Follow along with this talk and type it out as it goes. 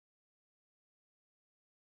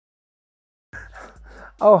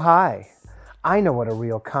Oh, hi. I know what a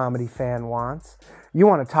real comedy fan wants. You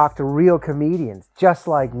want to talk to real comedians just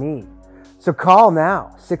like me. So call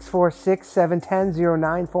now,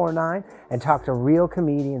 646-710-0949, and talk to real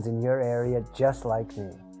comedians in your area just like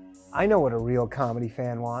me. I know what a real comedy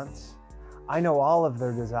fan wants. I know all of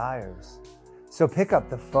their desires. So pick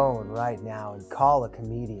up the phone right now and call a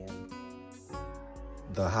comedian.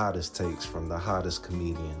 The hottest takes from the hottest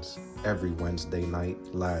comedians every Wednesday night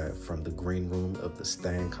live from the green room of the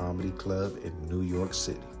Stand Comedy Club in New York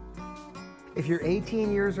City. If you're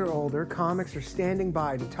 18 years or older, comics are standing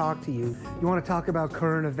by to talk to you. You want to talk about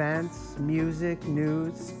current events, music,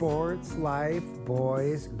 news, sports, life,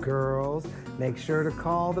 boys, girls, make sure to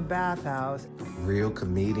call the Bathhouse. Real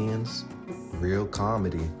comedians, real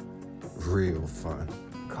comedy, real fun.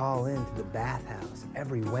 Call in to the Bathhouse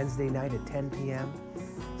every Wednesday night at 10 p.m.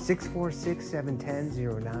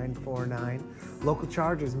 646-710-0949. Local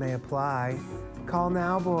charges may apply. Call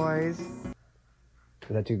now, boys. Is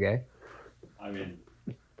that too gay? I mean,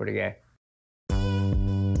 pretty gay.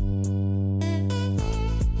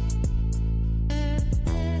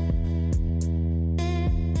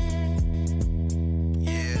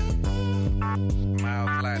 Yeah. Mild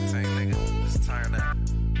flat tank, nigga. Just turn up.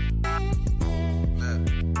 Look.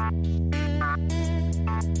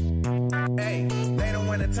 Hey, they don't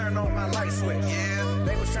wanna turn on my light switch. Yeah.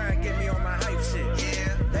 They was trying to get me on my hype shit.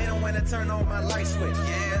 Yeah. They don't wanna turn on my light switch.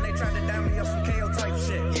 Yeah. And they tried to down me up some KO type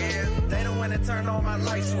shit. Yeah. They don't wanna turn on my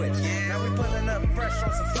light switch. Yeah. Now we pulling up fresh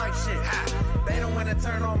on some flight shit. Ha. They don't wanna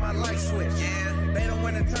turn on my light switch. Yeah. They don't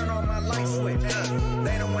wanna turn on my light switch.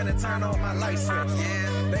 They don't wanna turn on my light switch.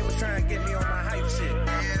 Yeah. They was trying to get me on my hype shit.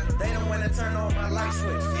 Yeah. They don't wanna turn on my light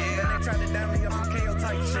switch. Yeah. Then they tried to down me up some KO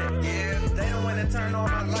type shit. Yeah. They don't wanna turn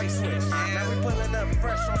on my light switch. Yeah. Now we pulling up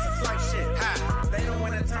fresh on some flight shit. Ha. They don't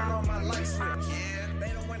wanna turn on my light switch. Yeah.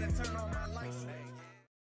 They don't wanna turn on my light switch.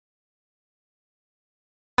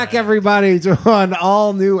 Back, everybody, to an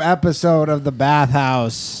all-new episode of The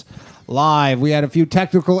Bathhouse Live. We had a few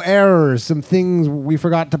technical errors, some things we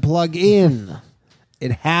forgot to plug in.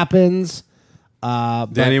 It happens.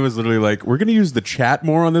 Danny was literally like, "We're gonna use the chat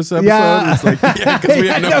more on this episode." Yeah. It's like, yeah, because we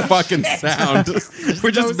have no no fucking sound. We're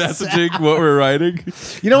just messaging what we're writing.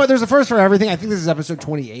 You know what? There's a first for everything. I think this is episode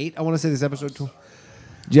 28. I want to say this is episode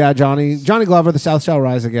Yeah, Johnny Glover, the South shall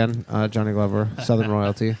rise again. Johnny Glover, Southern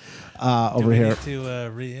royalty. Over here. To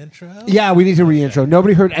re-intro? Yeah, we need to re-intro.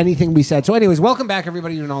 Nobody heard anything we said. So anyways, welcome back,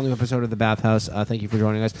 everybody, to an all-new episode of The Bathhouse. Thank you for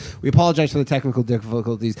joining us. We apologize for the technical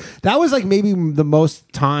difficulties. That was like maybe the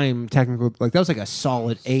most time technical, like that was like a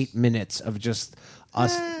solid 8 minutes of just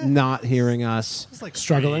us not hearing us. It's like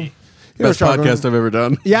struggling. Best podcast I've ever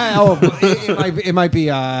done. Yeah, it might be,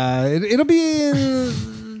 it'll be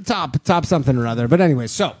in top something or other. But anyways,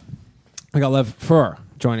 so I got Lev Fer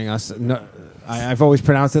joining us. No, I've always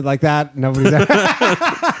pronounced it like that. Nobody's there.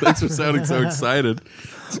 Thanks for sounding so excited.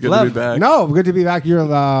 It's good to be back. No, good to be back.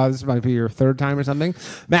 This might be your third time or something.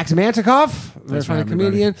 Max Manticof, very funny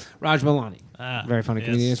comedian. Raj Belani, very funny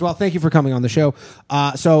comedian as well. Thank you for coming on the show.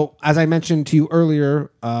 So, as I mentioned to you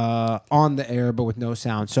earlier, on the air, but with no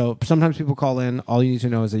sound. So, sometimes people call in. All you need to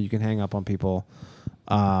know is that you can hang up on people.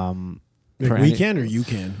 Like we can or you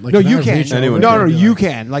can? Like, no, you can. No, you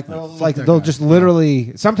can. can. Like they'll just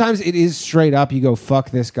literally. Sometimes it is straight up. You go, fuck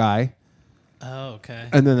this guy. Oh, okay.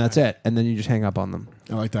 And then that's it. And then you just hang up on them.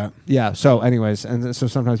 I like that. Yeah. So, anyways, and so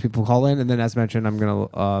sometimes people call in, and then as mentioned, I'm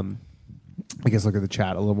gonna, I guess, look at the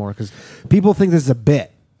chat a little more because people think this is a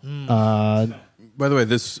bit. By the way,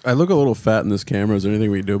 I look a little fat in this camera. Is there anything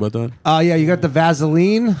we can do about that? Yeah, you got the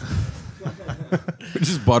Vaseline.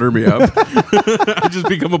 Just butter me up. I just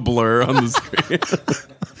become a blur on the screen.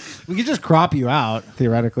 We could just crop you out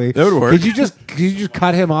theoretically. That would work. Could you just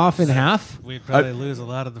cut him off in half? We'd probably lose a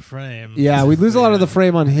lot of the frame. Yeah, we'd lose a lot of the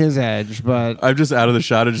frame on his edge, but I'm just out of the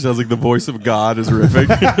shot. It just sounds like the voice of God is riffing.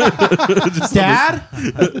 Dad,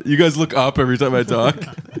 you guys look up every time I talk.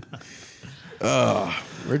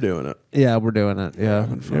 We're doing it. Yeah, we're doing it. Yeah,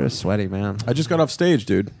 you're a sweaty man. I just got off stage,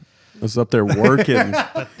 dude. I was up there working.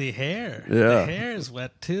 But the hair. Yeah. The hair is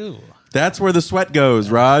wet too. That's where the sweat goes,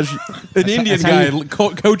 Raj. An Indian guy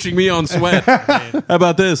coaching me on sweat. How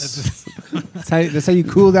about this? That's how you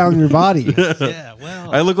cool down your body. Yeah,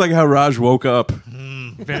 well. I look like how Raj woke up.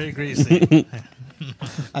 Very greasy.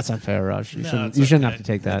 That's unfair, Raj. You No, shouldn't. it's You shouldn't okay. have to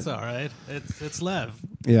take that. It's all right. It's Lev.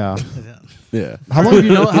 Yeah. Yeah. Yeah. How long have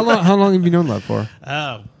you known? How long have you known Lev for?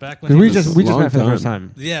 Oh, back when Because he we was, just long met for the time. first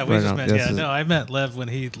time. yeah, we Right just now. met. This Yeah, is- no, I met Lev when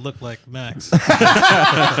he looked like Max.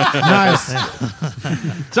 Nice.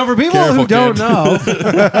 So for people Careful, who don't kid. know,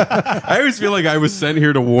 I always feel like I was sent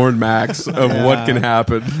here to warn Max of what can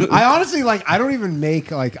happen. I honestly I don't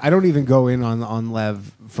even go in on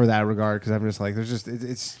Lev for that regard because I'm just like it's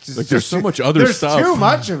just Like, there's so much other stuff. There's too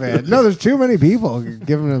much of it. No, there's too many people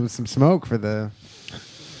giving him some smoke for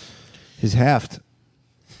his heft.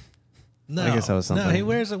 No, I guess that was something. No, he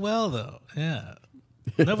wears it well though. Yeah,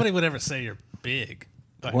 nobody would ever say you're big.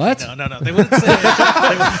 Actually, What? No. They wouldn't say it.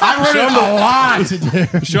 I've heard it a lot to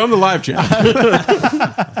do. Show him the live chat.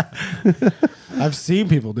 I've seen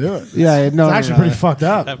people do it. Yeah, no, It's actually pretty fucked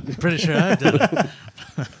up. I'm pretty sure I've done it.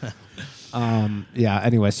 Yeah.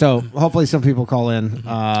 Anyway, so hopefully some people call in.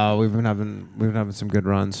 We've been having some good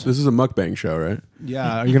runs. This is a mukbang show, right?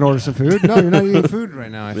 Yeah. Are you gonna order some food? No, you're not eating food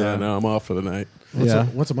right now. I Yeah, thought. no, I'm off for the night.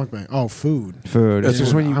 What's a mukbang? Oh, food. Food. It's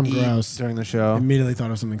just when you I'm eat gross. during the show. Immediately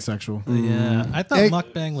thought of something sexual. Yeah, I thought Hey.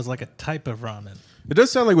 mukbang was like a type of ramen. It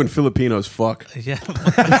does sound like when Filipinos fuck. Yeah, We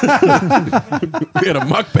had a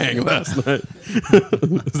mukbang last night.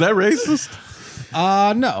 Is that racist?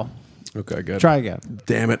 No. Okay, good. Try again.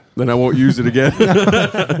 Damn it. Then I won't use it again.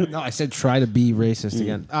 No, I said try to be racist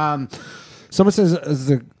again. Someone says,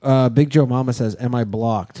 Big Joe Mama says, am I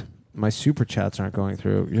blocked? My super chats aren't going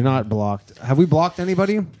through. You're not blocked. Have we blocked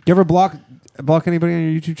anybody? You ever block anybody on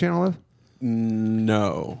your YouTube channel, Liv?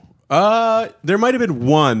 No. There might have been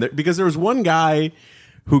one because there was one guy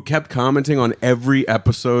who kept commenting on every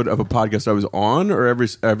episode of a podcast I was on, or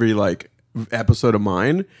every like episode of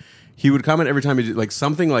mine. He would comment every time he did like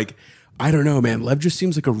something like, I don't know, man. Lev just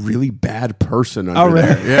seems like a really bad person. Under really?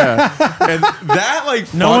 there. Yeah. And that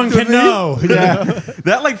like No one fucked can with me. know. Yeah.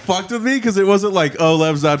 That like fucked with me because it wasn't like, oh,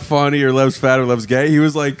 Lev's not funny or Lev's fat or Lev's gay. He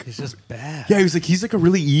was like, he's just bad. yeah, he's like a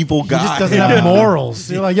really evil guy. He just doesn't have morals.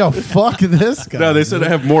 You're like, yo, fuck this guy. No, they said I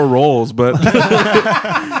have more roles, but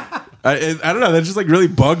I don't know. That just like really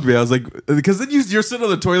bugged me. I was like, because then you're sitting on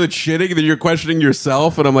the toilet shitting, and then you're questioning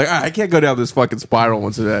yourself, and I'm like, I can't go down this fucking spiral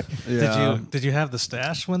once a day. Did you have the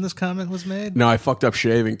stash when this comment was made? No, I fucked up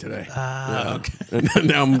shaving today. Okay. And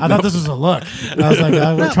now I thought this was a look. And I was like,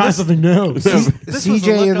 we're trying something new. This was a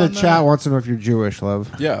CJ in look the on chat wants to know if you're Jewish, Love.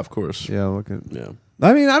 yeah, of course. Yeah, look at. Yeah.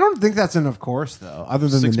 I mean, I don't think that's an of course though. Other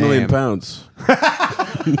than 6 the million name. pounds.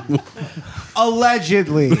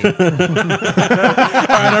 Allegedly. All right,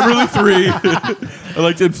 I'm really 3. I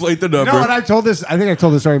like to inflate the number. No, and I told this. I think I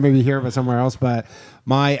told this story maybe here, but somewhere else. But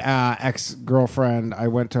my ex-girlfriend, I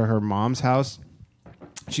went to her mom's house.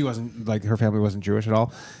 She wasn't like her family wasn't Jewish at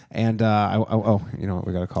all, and you know what?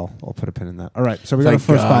 We got a call. I'll put a pin in that. All right, so we got Thank a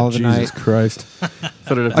first God, call of the Jesus night. Christ.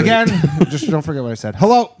 Again, just don't forget what I said.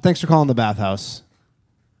 Hello, thanks for calling the bathhouse.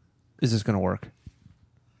 Is this going to work?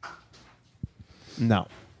 No.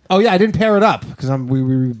 Oh yeah, I didn't pair it up because we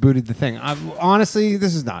rebooted the thing. Honestly,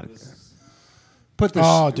 this is not. Put this.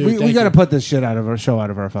 Oh, dude, we thank got to you. put this shit out of our show, out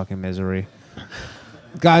of our fucking misery.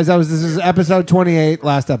 Guys, this is episode 28,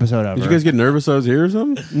 last episode ever. Did you guys get nervous I was here or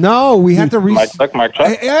something? No, we had to Mic check, mic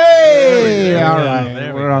check. Hey, all right,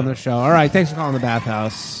 There we we're go. on the show. All right, thanks for calling the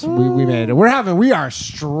bathhouse. We made it. We are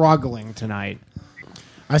struggling tonight.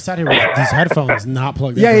 I sat here with these headphones not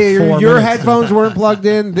plugged in. Yeah, for yeah. 4 Your minutes. headphones weren't plugged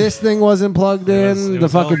in. This thing wasn't plugged in. it The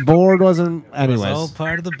was fucking all- board wasn't. It was all Anyways,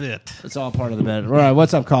 part of the bit. it's all part of the bed. All right,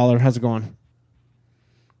 what's up, caller? How's it going?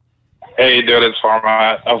 Hey, dude, it's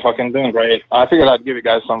Format. I'm fucking doing great. I figured I'd give you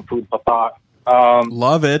guys some food for thought.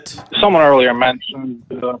 Love it. Someone earlier mentioned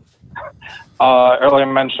the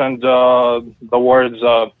words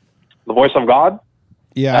 "the voice of God,"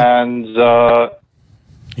 Yeah. and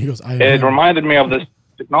He goes, it reminded me of this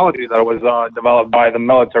technology that was developed by the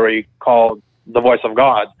military called the voice of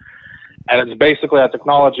God, and it's basically a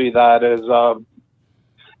technology that is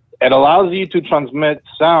it allows you to transmit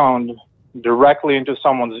sound directly into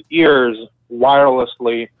someone's ears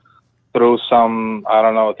wirelessly through some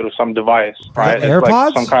device, right? It's AirPods?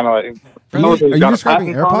 like some kind of like. Are you got a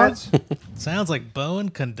describing patent on it. AirPods? Sounds like bone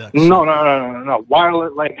conduction. No.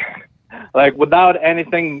 Wireless, like without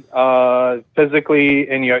anything physically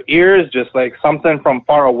in your ears, just like something from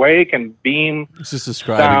far away can beam It's just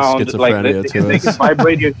describing sound like schizophrenia this. to They can us.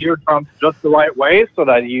 vibrate your eardrums just the right way so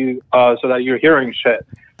that you're hearing shit.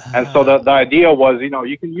 And so the idea was,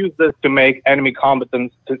 you can use this to make enemy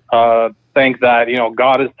combatants think that,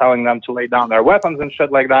 God is telling them to lay down their weapons and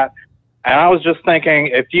shit like that. And I was just thinking,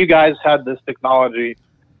 if you guys had this technology,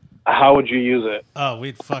 how would you use it? Oh,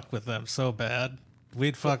 we'd fuck with them so bad.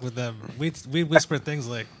 We'd fuck with them. We'd whisper things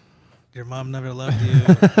like, your mom never loved you,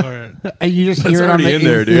 or And you just That's hear it on already the in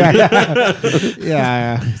there, dude.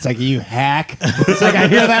 Yeah, yeah. It's like, you hack. It's like, I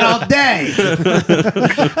hear that all day.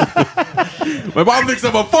 My mom thinks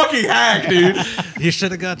I'm a fucking hack, dude. you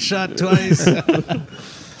should have got shot twice. I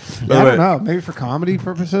don't know. Maybe for comedy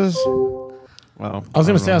purposes. Well, I was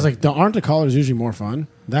gonna say, I was like, aren't the callers usually more fun?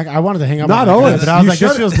 I wanted to hang up. Not on that guy, always. but I was You like, this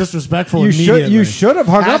should- feels disrespectful. You should immediately. have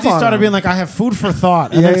hung As up he on started him. being like, I have food for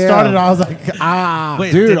thought, and Yeah, then yeah. started, I was like,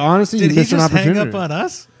 Wait, Dude, honestly, you did he missed an just hang opportunity. up on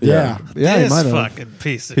us? yeah. Yeah, he this might have. fucking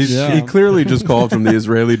piece of He shit. clearly just called from the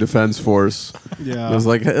Israeli Defense Force. Yeah. I was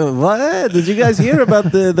like, what? Did you guys hear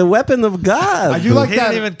about the weapon of God? I do like He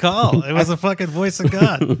that. didn't even call. It was a fucking voice of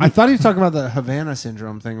God. I thought he was talking about the Havana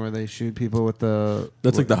syndrome thing where they shoot people with the.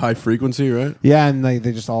 That's like the high frequency, right? Yeah, and they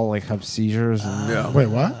just all like have seizures. And, Yeah. Wait,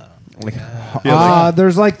 what? like, Yeah,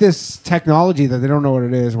 there's like this technology that they don't know what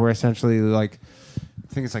it is, where essentially like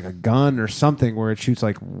I think it's like a gun or something where it shoots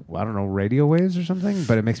like, I don't know, radio waves or something,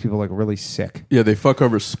 but it makes people like really sick. Yeah, they fuck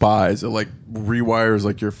over spies. It like rewires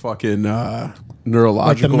like your fucking Like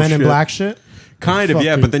neurological the Men in shit. Black shit? Kind of, Fuck,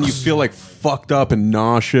 yeah, dude. but then you feel like fucked up and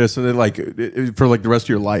nauseous, and then like for like the rest of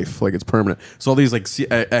your life, like it's permanent. So all these like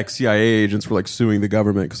ex-CIA agents were like suing the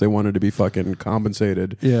government because they wanted to be fucking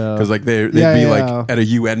compensated. Yeah. because like they'd Yeah, be yeah. like at a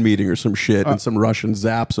UN meeting or some shit, and some Russian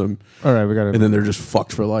zaps them, All right, we got and then they're just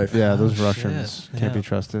fucked for life. Yeah, those Russians shit. can't Yeah. be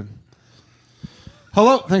trusted.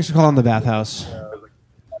 Hello, thanks for calling the bathhouse.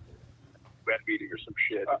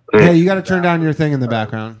 Hey, you got to turn down your thing in the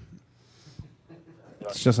background.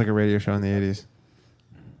 It's just like a radio show in the 80s.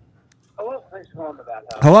 Hello, thanks for calling the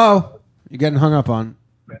bathhouse. Hello? You're getting hung up on.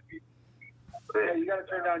 Yeah, you got to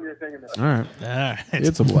turn down your thing in the All right. All right.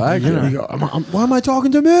 It's a black. Why am I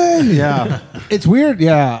talking to me? Yeah. It's weird.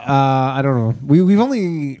 Yeah. I don't know. We've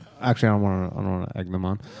only... Actually, I don't want to egg them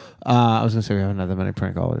on. I was going to say we haven't had that many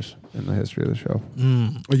prank callers in the history of the show.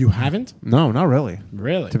 Oh, you haven't? No, not really.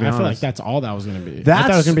 Really? To be I feel like honest. that's all that was going to be. I thought it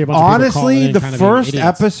That's was gonna be a bunch of people calling honestly in the kind of being first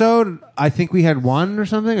idiots. episode. I think we had one or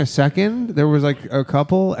something, a second. There was like a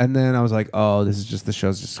couple, and then I was like, "Oh, this is just the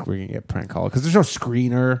show's just screening at prank call because there's no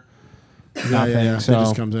screener." Yeah. So- He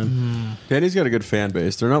just comes in. Danny's got a good fan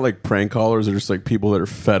base. They're not like prank callers. They're just like people that are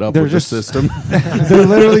fed up They're with just- the system. They're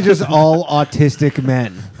literally just all autistic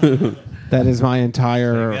men. That is my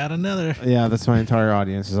entire. Got another. Yeah, that's my entire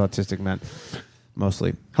audience is autistic men,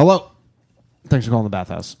 mostly. Hello, thanks for calling the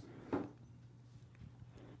bathhouse.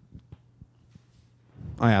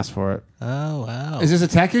 I asked for it. Oh wow. Is this a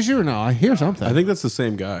tech issue or no? I hear something. I think that's the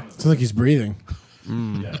same guy. Sounds like he's breathing.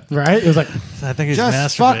 Right? It was like, I think he's just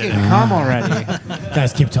masturbating. fucking come already.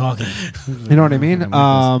 guys, keep talking. You know what I mean?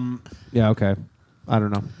 Yeah, okay. I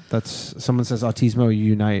don't know. That's someone says Autismo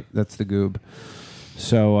Unite. That's the goob.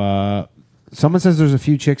 So someone says there's a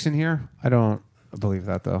few chicks in here. I don't believe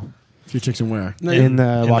that though. A few chicks in where? In the in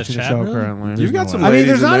the watching the chat show room? currently. You've got some. I mean, ladies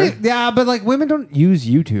there's in not. there. Yeah, but like women don't use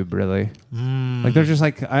YouTube really. Like they're just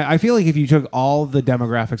like I feel like if you took all the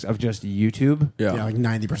demographics of just YouTube, Yeah. Yeah, like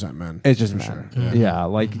 90% men. it's just For men. sure. Yeah.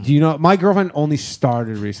 Like do you know? My girlfriend only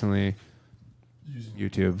started recently using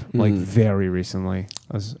YouTube, like very recently.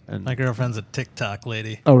 My girlfriend's a TikTok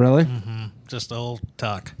lady. Oh really? Just old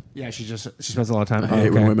talk. Yeah, she spends a lot of time. I hate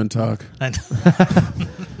when women talk. I know.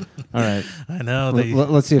 All right, I know they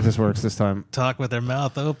let's see if this works this time. talk with their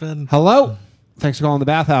mouth open. Hello, thanks for calling the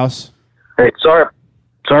bathhouse. Hey, sorry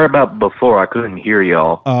about before. I couldn't hear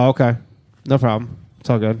y'all. Oh, okay, no problem. It's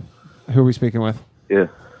all good. Who are we speaking with? Yeah.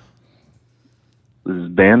 This is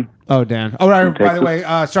Dan. Oh, Dan. Oh, right. From By the way,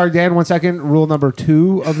 sorry, Dan. 1 second. Rule number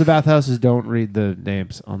 2 of the bathhouse is don't read the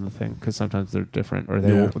names on the thing because sometimes they're different or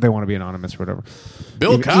they want to be anonymous or whatever.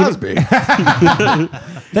 Bill Cosby.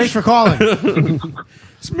 Thanks for calling.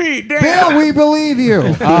 It's me, Dan. Bill, we believe you.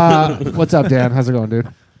 What's up, Dan? How's it going, dude?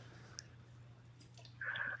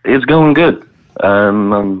 It's going good.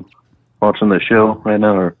 I'm watching the show right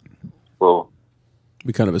now.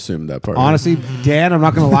 We kind of assumed that part. Honestly, Dan, I'm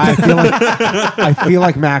not gonna lie. I feel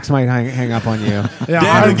like Max might hang up on you. Yeah,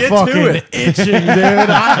 Dan, I'm get fucking to it. itching, dude.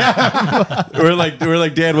 We're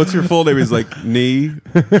like, Dan, what's your full name? He's like, Nee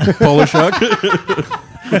Polishuk.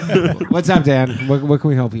 What's up, Dan? What can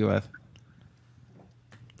we help you with?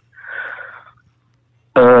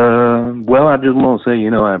 Well, I just want to say,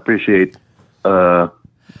 I appreciate. Come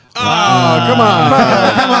on,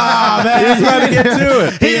 man. He's trying to get to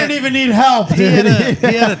it. He didn't even need help, dude.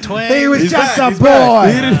 He had a twang. He was He's just back. a He's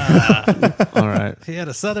boy. All right. He had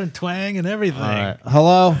a southern twang and everything. All right.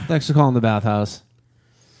 Hello. Thanks for calling the bathhouse.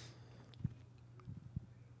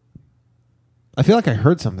 I feel like I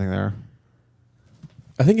heard something there.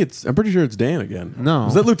 I'm pretty sure it's Dan again. No.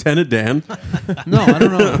 Is that Lieutenant Dan? No, I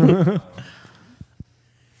don't know.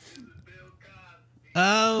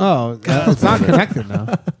 Oh, it's not connected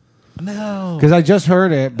now. no. Because I just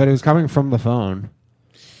heard it, but it was coming from the phone.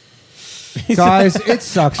 Guys, it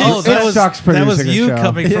sucks. Oh, it sucks that producing was a you show.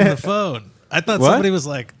 coming from the phone. I thought What? somebody was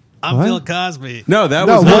like, I'm What? Bill Cosby. No, that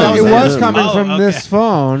No, was well, it was him. coming Oh, from okay. this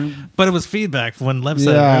phone. But it was feedback from when Lev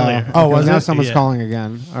said it Yeah. earlier. Oh, was now it? someone's Yeah. calling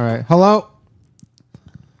again. All right. Hello?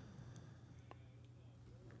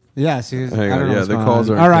 Yes. Hang I don't on, know yeah, what's the going calls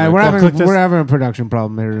on. aren't All right, connected. we're having a production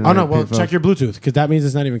problem here tonight. Oh no! Well, people. check your Bluetooth because that means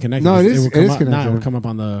it's not even connected. No, it is- will it come is up, connected. Nah, it will come up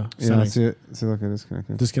on the Yeah, settings. see it. See, look, it is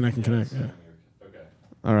connected. Disconnect and connect. Yeah.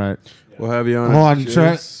 All right. We'll have you on. Hold it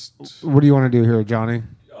on. just- What do you want to do here, Johnny?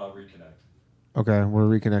 Reconnect. Okay, we're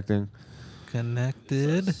reconnecting.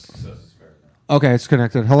 Connected. Okay, it's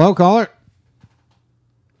connected. Hello, caller?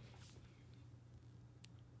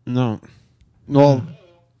 No. Well,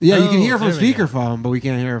 yeah, you can hear from there we go. speakerphone, but we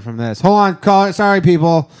can't hear from this. Hold on, caller. Sorry,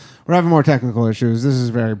 people. We're having more technical issues. This is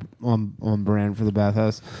very on brand for the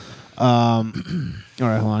bathhouse. All right, hold on.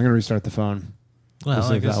 I'm going to restart the phone. Well, We'll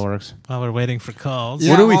see I if guess that works. while we're waiting for calls.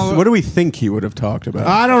 Yeah. What do we think he would have talked about?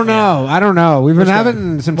 I don't know. I don't know. We've been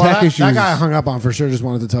having some tech issues. That guy I hung up on for sure just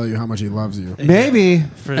wanted to tell you how much he loves you. Maybe.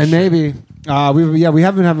 For And sure. maybe. We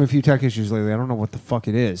have been having a few tech issues lately. I don't know what the fuck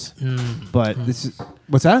it is. But this is.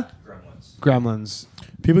 What's that? Gremlins.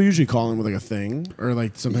 People usually call in with like a thing, or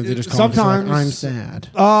like sometimes they just call in Sometimes. like, I'm sad.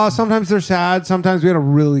 Sometimes they're sad. Sometimes we had a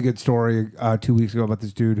really good story 2 weeks ago about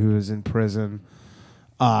this dude who was in prison.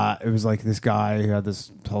 It was like this guy who had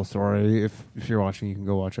this whole story. If you're watching, you can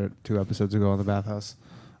go watch it 2 episodes ago on the bathhouse.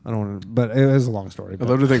 I don't want to, but it is a long story. I'd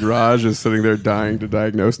love to think Raj is sitting there dying to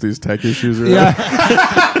diagnose these tech issues. Right? Yeah.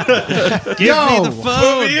 Give me the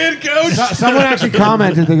phone. Put me in, coach. Someone actually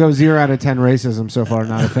commented they go 0 out of 10 racism so far.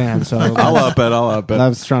 Not a fan. So I'll up it. I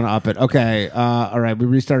was trying to up it. Okay. All right. We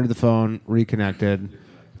restarted the phone. Reconnected.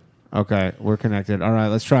 Okay. We're connected. All right.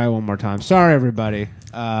 Let's try it one more time. Sorry, everybody.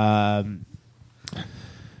 Can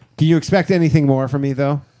you expect anything more from me,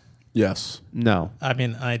 though? Yes. No. I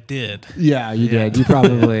mean, I did. Yeah, you Yeah. did. You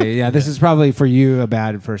probably. Yeah, this is probably for you a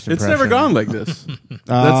bad first It's impression. never gone like this. That's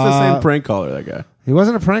the same prank caller, that guy. He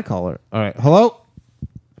wasn't a prank caller. All right. Hello?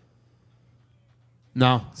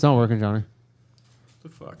 No, it's not working, Johnny. The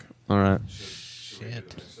fuck? All right.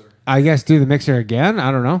 Shit. I guess do the mixer again.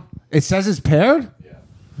 I don't know. It says it's paired?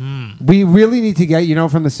 Yeah. We really need to get,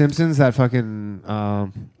 from The Simpsons, that fucking...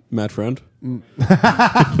 Matt Friend?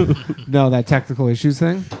 no, that technical issues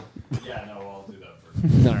thing? Yeah, no, I'll do that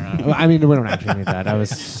for No. I mean, we don't actually need that. I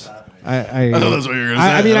was... I know that's what you were gonna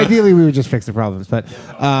say. I mean, ideally, we would just fix the problems, but...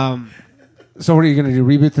 so what are you going to do?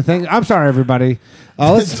 Reboot the thing? I'm sorry, everybody.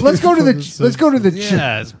 Let's go to the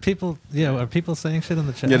Yeah, is people. Yeah, are people saying shit in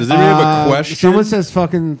the chat? Yeah, does anybody have a question? Someone says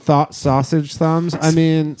fucking sausage thumbs. I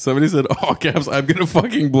mean, Somebody said, all caps, I'm going to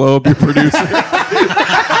fucking blow up your producer.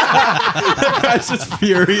 That guy's just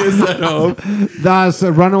furious at home.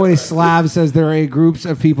 the Runaway Slav says there are groups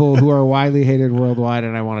of people who are widely hated worldwide,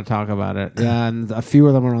 and I want to talk about it. Yeah, and a few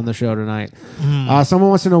of them are on the show tonight. Someone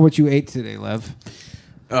wants to know what you ate today, Lev.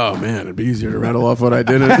 Oh, man, it'd be easier to rattle off what I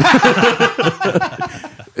didn't.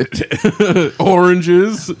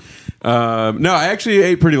 Oranges. No, I actually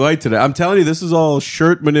ate pretty light today. I'm telling you, this is all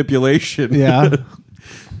shirt manipulation. Yeah.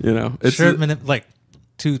 It's like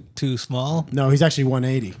too small. No, he's actually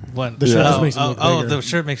 180. One. The shirt just makes him look bigger. the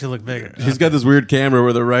shirt makes you look bigger. He's got this weird camera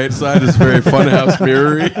where the right side is very funhouse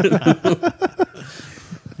mirrory.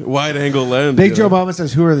 Wide angle lens. Big Joe Obama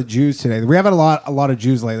says, "Who are the Jews today?" We have had a lot of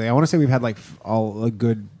Jews lately. I want to say we've had like a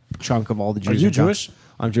good chunk of all the Jews. Are you in town. Jewish?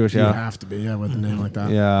 I'm Jewish. You Yeah. have to be, yeah, with a name like that.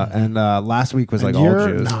 Yeah, and last week was And like all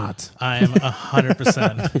you're Jews. not. I am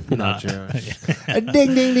 100% not Jewish.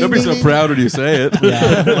 Don't be so proud when you say it.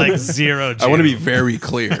 Yeah. like zero. I want to be Jew. very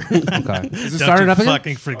clear. Okay. Is it Don't started you up again?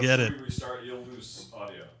 fucking forget it. restart, you'll lose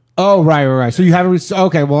audio. Oh, right. So you haven't.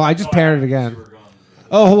 Okay. Well, I just paired it again.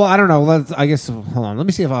 Oh well, I don't know. I guess. Hold on. Let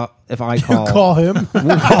me see if I call. Call him.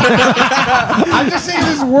 I'm just saying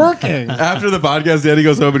this is working. After the podcast, Danny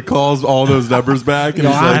goes home and calls all those numbers back. And No,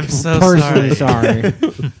 he's I'm like, so personally sorry.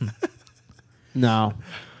 No,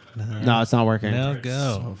 it's not working. No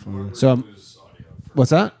go. So,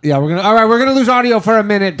 what's that? Yeah, we're gonna lose audio for a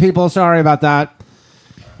minute, people. Sorry about that.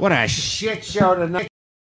 What a shit show tonight.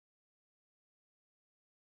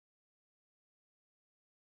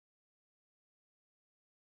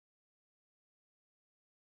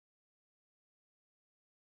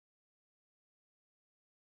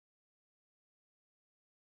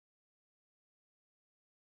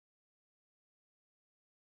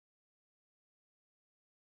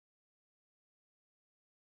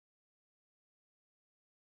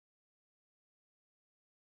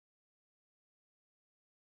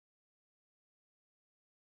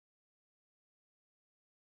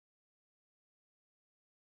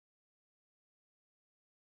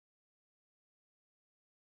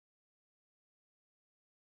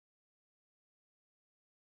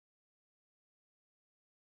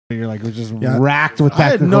 You're like, we're just racked with technical I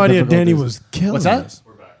had no idea Danny difficulties. was killing What's that? this.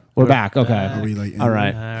 We're back. Okay. Are we like All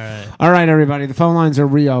right, everybody. The phone lines are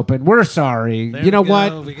reopened. We're sorry. There you know we go.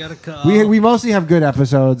 what? We got a call. We mostly have good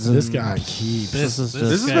episodes. And This guy keeps. This This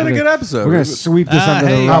has been a good episode. We're gonna sweep this under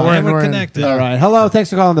the hey, rug. we're connected. All right. Hello. Thanks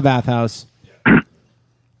for calling the bathhouse.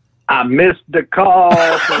 I missed the call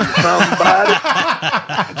from somebody.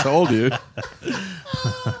 I told you.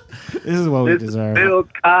 This is what we This is deserve. Bill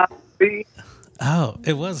Cosby. Oh,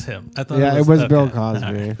 it was him. I thought Yeah, it was Bill okay.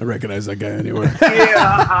 Cosby. I recognize that guy anywhere.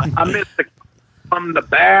 Yeah, I missed the from the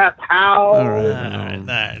bathhouse. All right.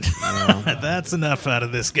 That's enough out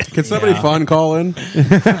of this guy. Can somebody fun call in?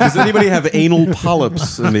 Does anybody have anal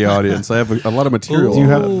polyps in the audience? I have a lot of material. Do you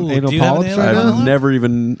have Ooh, anal do you have an polyps anal right now? I've never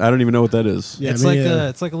even. I don't even know what that is. Yeah, It's me,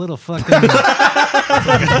 like a little fucking.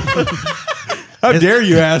 How dare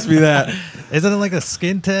you ask me that? Isn't it like a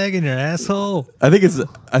skin tag in your asshole? I think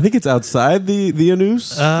it's outside the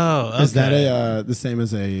anus. Oh, okay. Is that the same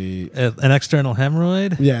as an external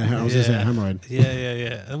hemorrhoid? Yeah, I was gonna say a hemorrhoid.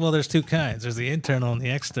 Yeah. Well, there's two kinds. There's the internal and the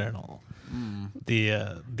external.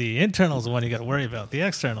 The internal is the one you got to worry about. The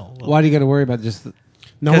external. Why do you got to worry about just?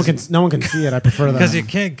 No one can see it. I prefer that because you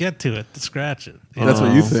can't get to it to scratch it. That's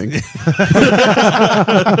what you think.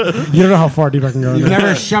 You don't know how far deep I can go. You've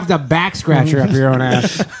never shoved a back scratcher up your own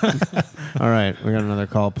ass. All right, we got another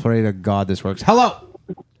call. Pray to God this works. Hello.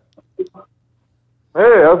 Hey,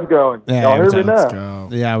 how's it going? Yeah, Y'all hear what's me up? now?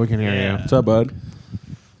 Yeah, we can hear you. What's up, bud?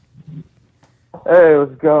 Hey,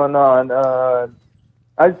 what's going on?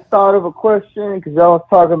 I just thought of a question because I was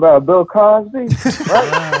talking about Bill Cosby, right?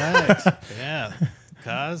 All right. Yeah.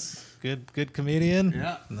 Cos, good comedian.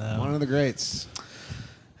 Yeah. No. One of the greats.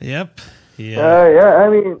 Yep. Yeah. I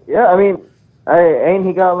mean, ain't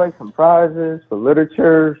he got like some prizes for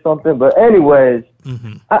literature or something? But anyways,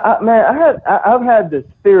 I've had this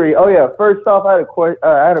theory. Oh yeah, first off, I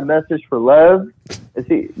had a message for Lev. Is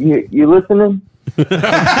you listening? Oh God!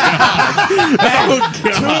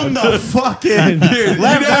 Tune the fuck in, dude.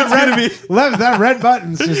 Lev, that red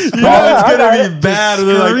button's just. You know it's gonna be bad. And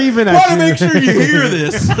they're like, want to make sure you hear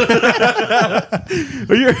this.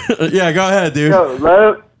 Yeah, go ahead, dude. No,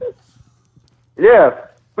 Lev. Yeah.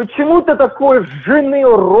 Почему ты такой жирный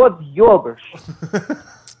рот ёбаешь?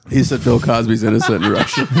 He said Bill Cosby's innocent in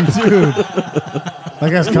Russian. Dude, that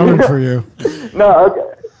guy's coming for you. No, okay.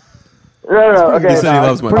 No, okay. He said he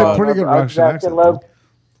loves my pod. Pretty good I was Russian asking accent. Lev.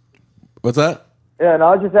 What's that? Yeah, and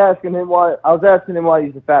I was just asking him why. I was asking him why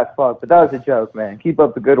he's a fat fuck, but that was a joke, man. Keep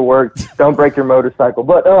up the good work. Don't break your motorcycle.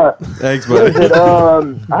 But Thanks, buddy.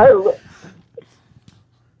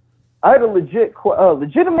 I had a legitimate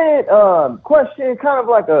question, kind of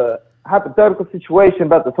like a hypothetical situation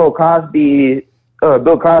about this whole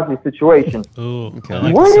Bill Cosby situation. Ooh, okay. I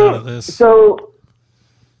like the sound of this. So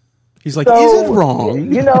he's like, is it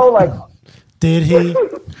wrong? You know, like, did he?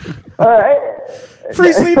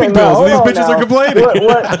 Free sleeping pills. These bitches are complaining.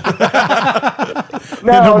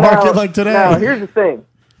 Now, market like today. Now, here's the thing.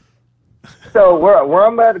 So where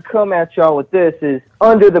I'm about to come at y'all with this is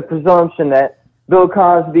under the presumption that Bill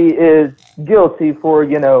Cosby is guilty for,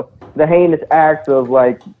 the heinous acts of,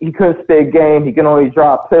 like, he couldn't spit game, he can only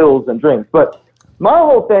drop pills and drinks. But my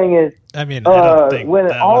whole thing is, I mean, I don't think when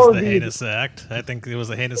that all was of the these- heinous act. I think it was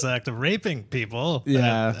a heinous act of raping people.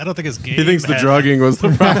 Yeah. I don't think his game. He thinks the had- drugging was the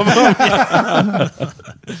problem.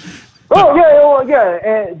 Oh yeah,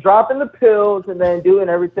 and dropping the pills and then doing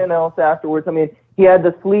everything else afterwards. I mean, he had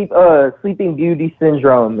the sleeping beauty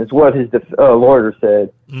syndrome, is what his lawyer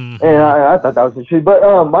said, and I thought that was the truth. But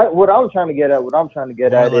what I'm trying to get at, More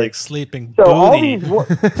like is sleeping so all booty. these.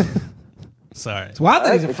 Sorry. It's wild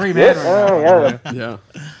that he's a free man right now. Yeah.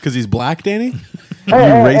 Because he's black, Danny? You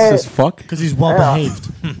Hey, racist fuck? Because he's well behaved.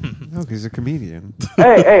 No, he's a comedian.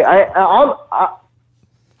 hey,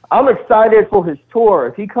 I'm excited for his tour.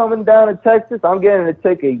 If he coming down to Texas, I'm getting a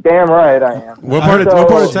ticket. Damn right I am. What part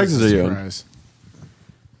of Texas are you in? Christ.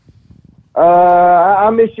 I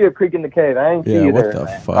miss you at Creek in the Cave. I ain't see Yeah, you what there, the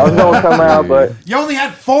man. fuck? I was gonna come out, but You only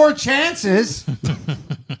had 4 chances.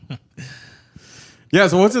 Yeah,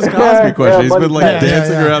 so what's his Cosby question? He's been like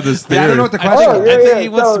dancing around this theory. I don't know what the I question think, is. I think he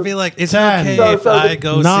wants to be like, is it 10. okay if I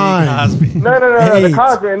go see 9. Cosby? No. Eight. The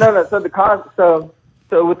Cosby,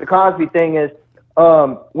 so with the Cosby thing is,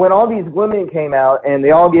 when all these women came out and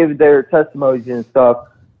they all gave their testimonies and stuff.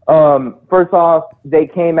 First off, they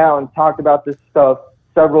came out and talked about this stuff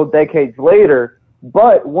several decades later.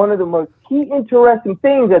 But one of the most key interesting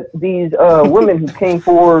things that these women who came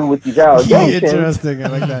forward with these allegations. Interesting, I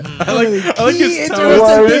like that. I like his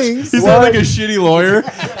tone. He sounds like a shitty lawyer.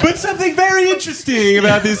 But something very interesting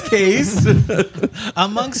about this case.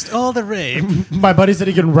 Amongst all the rape. My buddy said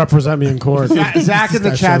he can represent me in court. Zach in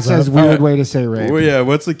the chat says weird way to say rape. Well, yeah,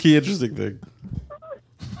 what's the key interesting thing?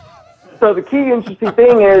 So the key interesting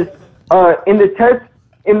thing is in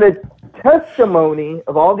the testimony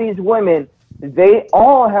of all these women, they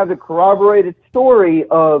all have a corroborated story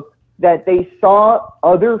of that they saw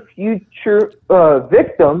other future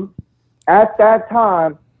victims at that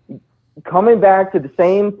time coming back to the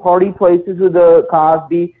same party places with the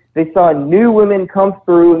Cosby. They saw new women come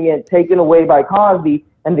through and get taken away by Cosby,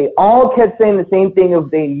 and they all kept saying the same thing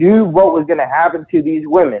of they knew what was going to happen to these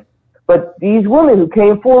women. But these women who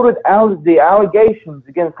came forward with the allegations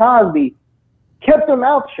against Cosby kept their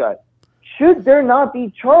mouth shut. Should there not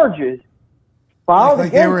be charges filed like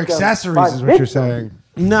against they were them accessories, by is what you're victims? saying.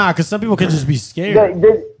 Nah, because some people can just be scared.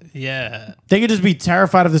 Yeah. They could just be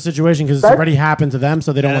terrified of the situation because it's already happened to them,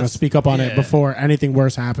 so they don't want to speak up on it before anything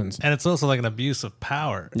worse happens. And it's also like an abuse of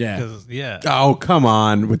power. Yeah. Yeah. Oh, come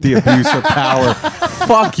on with the abuse of power.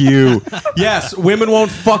 Fuck you. Yes, women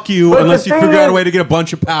won't fuck you unless you figure out a way to get a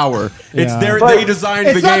bunch of power. It's they designed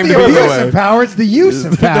the game to be the that abuse way. of power, it's the use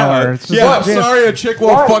of power. It's just Yeah, like I'm this. sorry a chick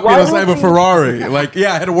won't fuck me why unless I have a would Ferrari. Like,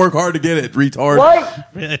 yeah, I had to work hard to get it, retard. Why?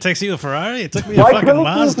 It takes you a Ferrari? It took me a Why fucking couldn't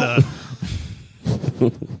Mazda.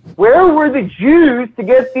 Where were the Jews to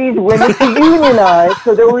get these women to unionize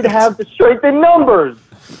so that we'd have the strength in numbers?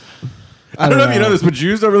 I don't know if you know this, but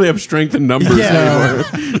Jews don't really have strength in numbers anymore.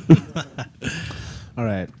 All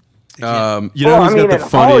right. You know who's got the in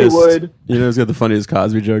funniest? Hollywood- You know who's got the funniest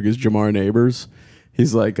Cosby joke is Jamar Neighbors.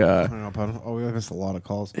 He's like, we missed a lot of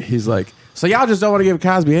calls. he's like, so y'all just don't want to give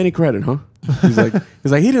Cosby any credit, huh? He's like,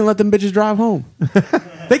 he didn't let them bitches drive home.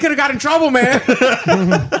 They could have got in trouble, man.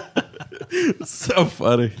 So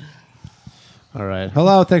funny. All right.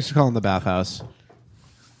 Hello. Thanks for calling the bathhouse.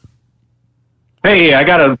 Hey, I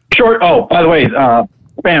got a short. Oh, by the way,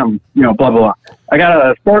 bam, blah blah blah. I got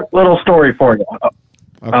a short little story for you.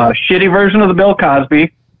 Shitty version of the Bill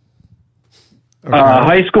Cosby.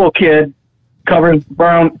 High school kid covers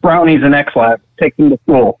brownies in X-Lax, takes them to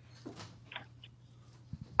school.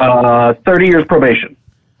 30 years probation.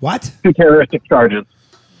 What? 2 terroristic charges.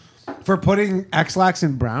 For putting X-Lax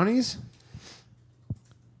in brownies?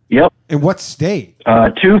 Yep. In what state?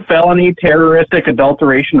 2 felony terroristic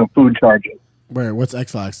adulteration of food charges. Where? What's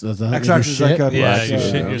X-Lax? X-Lax is like a... Yeah, you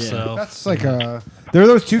shit yourself. That's like a... There were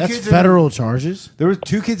those two That's kids... federal charges? There were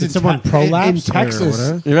 2 kids in prolapse in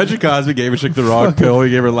Texas. You imagine Cosby gave a chick the wrong pill. He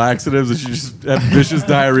gave her laxatives, and she just had vicious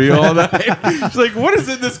diarrhea all night. She's like, "What is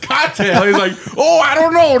in this cocktail?" He's like, "Oh, I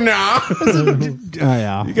don't know now." Oh,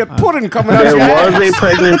 yeah. You got pudding coming out. There your was ass. a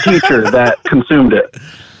pregnant teacher that consumed it.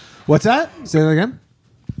 What's that? Say that again?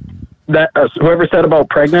 That whoever said about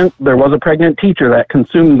pregnant, there was a pregnant teacher that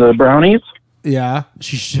consumed the brownies. Yeah.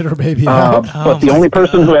 She shit her baby out. But the only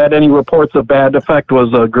person who had any reports of bad effect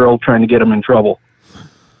was a girl trying to get him in trouble.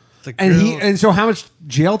 And so how much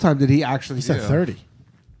jail time did he actually He said do? 30.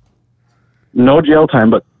 No jail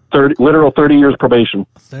time, but literal 30 years probation.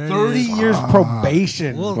 30 years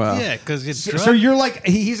probation. Well, yeah, because it's so you're like,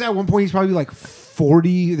 he's at one point, he's probably like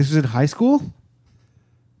 40. This was in high school?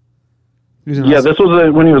 Yeah, this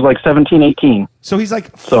was when he was like 17, 18. So he's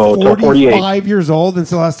like So, till 48. 45 years old and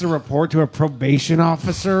still has to report to a probation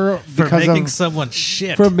officer for because making of, someone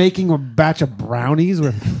shit. for making a batch of brownies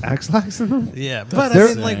with X-Lax in them? Yeah, but They're-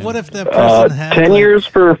 I mean, like, what if that person had 10 like, years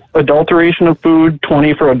for adulteration of food,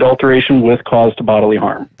 20 for adulteration with cause to bodily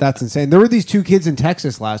harm. That's insane. There were these 2 kids in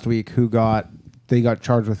Texas last week who got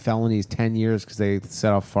charged with felonies 10 years because they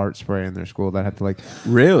set off fart spray in their school that had to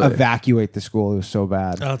Really evacuate the school. It was so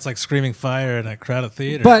bad. Oh, it's like screaming fire in a crowded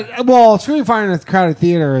theater. But screaming fire in a crowded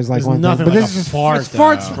theater is like There's one nothing thing. But like this a is just fart, it's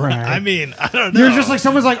fart though. spray. I mean, I don't know. You're just like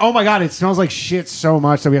someone's like, oh my god, it smells like shit so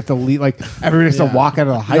much that we have to leave. Like everybody has to walk out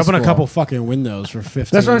of the high You school. open a couple fucking windows for 15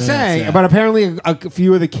 That's what I'm minutes, saying. yeah. But apparently, a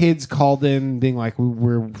few of the kids called in, being like,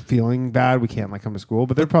 "We're feeling bad. We can't come to school."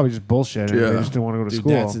 But they're probably just bullshit. And They just didn't want to go to Dude,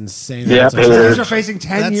 school. that's insane. Yeah, That's it They're is. facing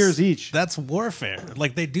 10 years each. That's warfare.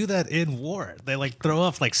 Like they do that in war. They like throw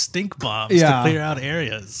off like stink bombs Yeah. to clear out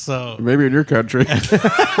areas. So Maybe in your country. no, Hey,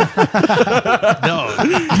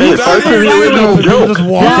 parts of the original joke. Just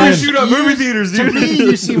walk You in. shoot up movie theaters, To dude. me,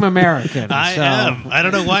 you seem American. I so. am. I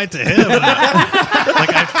don't know why to him.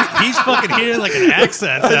 He's fucking hearing like an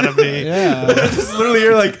accent out of me. Yeah. Just literally,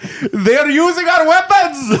 you're like, they're using our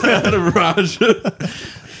weapons. Out of Raj.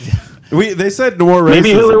 They said more racism. Maybe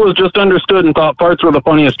Hitler was just understood and thought farts were the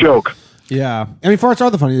funniest joke. Yeah. I mean, farts are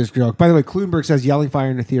the funniest joke. By the way, Kludenberg says yelling fire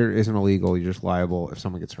in a theater isn't illegal. You're just liable if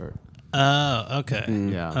someone gets hurt. Oh, okay.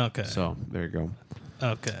 Yeah. Okay. So there you go.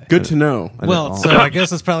 Okay. Good to know. Well, so I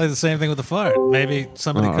guess it's probably the same thing with the fart. Maybe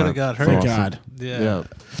somebody could have got hurt. Thank God. Yeah.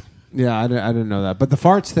 Yeah, I didn't know that. But the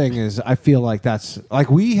farts thing is, I feel like that's like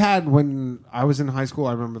we had when I was in high school.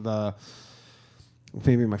 I remember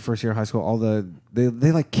maybe my first year of high school. They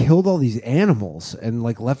like killed all these animals and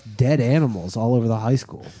like left dead animals all over the high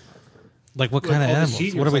school. Like what kind of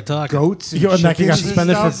animals? What are we talking? Goats. And You got chickens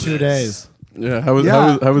suspended and for stuff. 2 days. Yeah, how was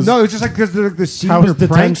no, it's just like because the senior How was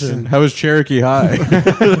pranks detention? and how was Cherokee High?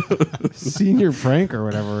 senior prank or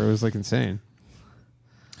whatever. It was like insane.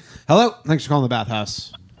 Hello, thanks for calling the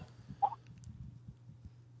bathhouse.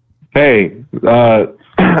 Hey,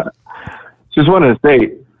 just wanted to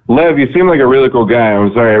say, Lev, you seem like a really cool guy.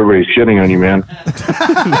 I'm sorry everybody's shitting on you, man.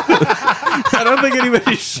 I don't think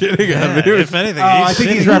anybody's shitting on me. If anything, I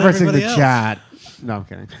think he's referencing the else. chat. No, I'm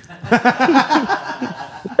kidding.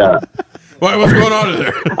 What's going on in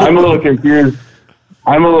there? I'm a little confused.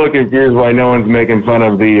 Why no one's making fun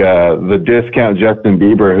of the discount Justin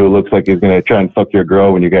Bieber, who looks like he's going to try and fuck your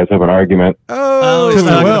girl when you guys have an argument. Oh, he's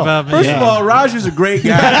talking about me. First of all, Raj is a great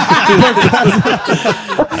guy.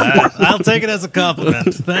 I'll take it as a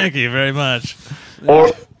compliment. Thank you very much.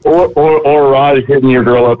 Or Raj hitting your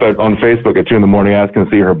girl up on Facebook at 2 a.m. asking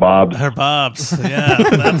to see her bobs. Her bobs. Yeah.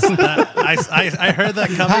 I heard that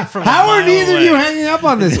coming from How a are mile neither of away. you hanging up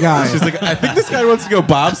on this guy? She's like, I think this guy wants to go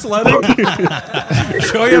bobsledding.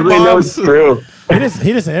 Show your Because we know bobs. it's true. He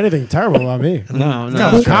didn't say anything terrible about me. No.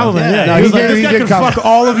 That was a compliment. Yeah. No, He he was like, did- this he guy did could come- fuck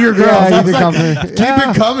all of your girls. Yeah, I he was did like, come- keep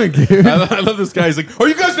it coming, dude. I love this guy. He's like, are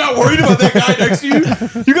you guys not worried about that guy next to you?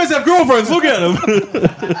 You guys have girlfriends. Look at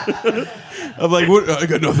him. I'm like, what? I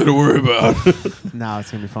got nothing to worry about. No,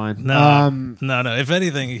 it's gonna be fine. No. If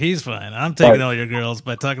anything, he's fine. I'm taking all your girls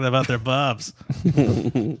by talking about their bobs.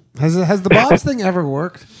 Has the Bob's thing ever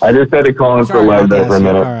worked? I just had to call in for Sorry, Lev I there guess. for a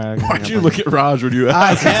minute. All right, Why'd you look at Raj when you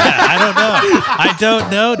asked? I don't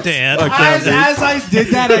know, Dan. As I did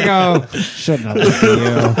that, I go, shouldn't have looked at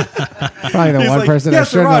you. Probably the He's one like, person I yes,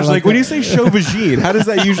 shouldn't Raj, have like looked when at. you say chauvagine, how does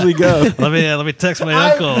that usually go? Let me text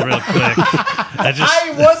my uncle real quick.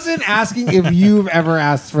 I wasn't asking if you've ever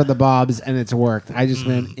asked for the Bobs and it's worked. I just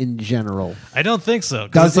meant in general. I don't think so.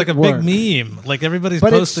 'Cause Does it's like it a work? big meme. Like everybody's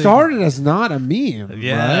But posting. it started as not a meme,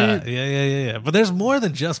 Yeah, right? yeah. But there's more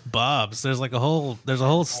than just bobs. There's like a whole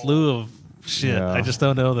slew of shit. Yeah. I just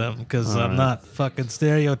don't know them because I'm not fucking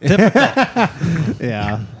stereotypical.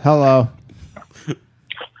 Yeah. Hello.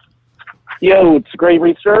 Yo, it's Gray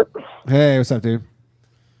Research. Hey, what's up, dude?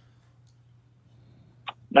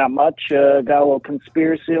 Not much. Got a little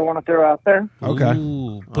conspiracy I want to throw out there. Okay.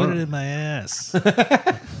 Ooh, put it in my ass.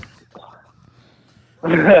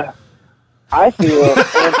 I feel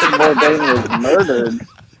Anthony Bourdain was murdered.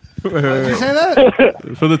 Did you say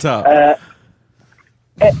that? From the top.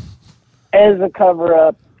 As a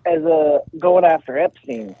cover-up, as a going after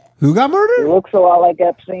Epstein. Who got He murdered? looks a lot like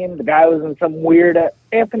Epstein. The guy was in some weird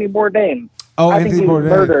Anthony Bourdain. Oh, I Anthony think he was Bourdain.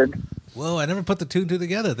 murdered. Whoa, I never put the two and two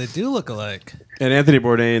together. They do look alike. And Anthony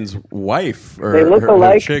Bourdain's wife, or They look her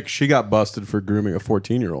alike. chick, she got busted for grooming a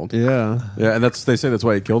 14-year-old. Yeah. Yeah, and they say that's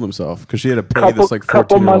why he killed himself, because she had to pay Couple, this like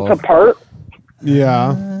couple months 14-year-old. apart.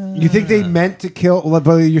 Yeah. You think they meant to kill?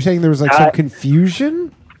 But you're saying there was like some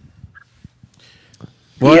confusion?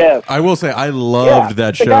 Well, Yeah. I will say I loved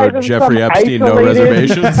that the show, guy's in Jeffrey some Epstein, No isolated-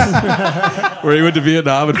 Reservations, where he went to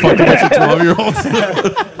Vietnam and fucked a bunch of 12-year-olds.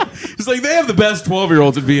 It's like they have the best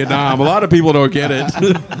 12-year-olds in Vietnam. A lot of people don't get it.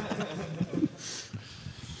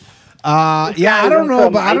 Yeah, I don't know,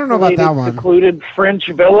 but I don't know about that one. Secluded French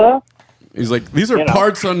villa. He's like, these are You know,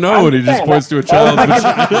 parts unknown. He just I'm points to a saying child's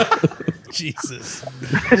that. vagina. Jesus.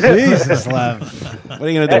 Jesus, Lev. What are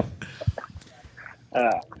you gonna do?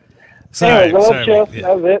 Sorry, Anyways, I love sorry, Jeff. yeah.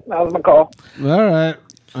 That was it. That was my call. All right.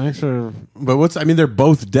 Thanks for. But I mean, they're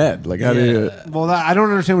both dead. Like, how do you? Well, I don't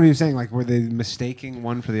understand what he was saying. Like, were they mistaking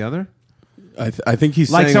one for the other? I think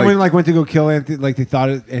he's Like saying someone like went to go kill Anthony. Like they thought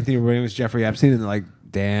Anthony Bourdain was Jeffrey Epstein, and they're like,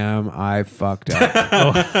 "Damn, I fucked up."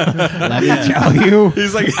 Let me tell you.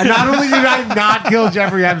 He's like, And not only did I not kill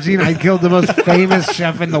Jeffrey Epstein, I killed the most famous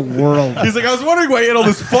chef in the world. he's like, I was wondering why he had all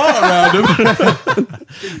this fur around him.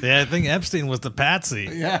 Yeah, I think Epstein was the patsy.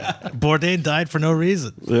 Yeah. Bourdain died for no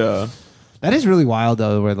reason. Yeah. That is really wild,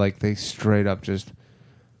 though, where like they straight up just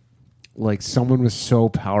like someone was so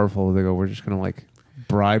powerful, they go, "We're just gonna like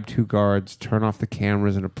bribe 2 guards, turn off the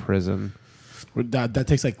cameras in a prison." That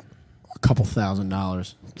takes like a couple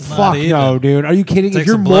 $1,000. Fuck even. no, dude. Are you kidding? Takes a If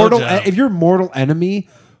your blowjob. mortal enemy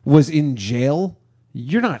was in jail,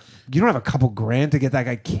 You don't have a couple grand to get that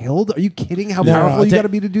guy killed? Are you kidding? How powerful you got to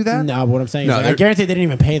be to do that? No, what I'm saying is I guarantee they didn't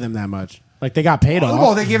even pay them that much. Like they got paid off.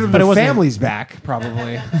 Well, they gave them their families back,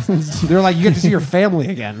 probably. They're like, you get to see your family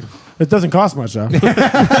again. It doesn't cost much, though.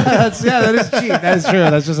 That is cheap. That is true.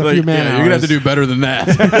 That's just a few man hours. You're gonna have to do better than that.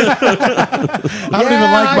 I don't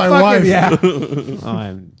even like my wife. Yeah.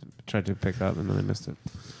 I tried to pick up and then I missed it.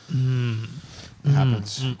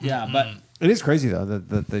 Happens. Yeah, but it is crazy though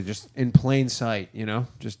that they just in plain sight,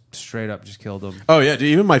 just straight up just killed him. Oh yeah, dude,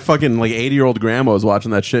 even my fucking 80-year-old grandma was watching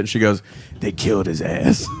that shit and she goes, "They killed his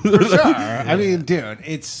ass." For sure. I mean, dude,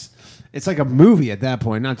 it's like a movie at that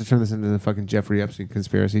point. Not to turn this into the fucking Jeffrey Epstein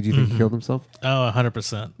conspiracy. Do you think he killed himself? Oh,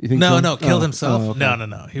 100%. You think No, killed himself. Oh, okay.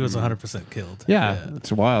 No. He was 100% killed. Yeah,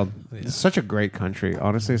 it's wild. It's such a great country.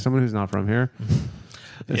 Honestly, as someone who's not from here.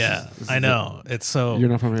 I know. It's so. You're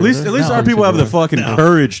not from At here. least our people have the fucking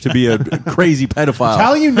courage to be a crazy pedophile. I'm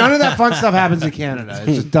telling you, none of that fun stuff happens in Canada.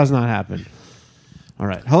 It just does not happen. All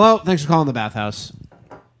right. Hello. Thanks for calling the bathhouse.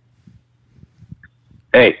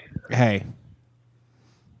 Hey. Hey.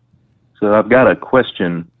 So I've got a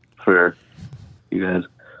question for you guys.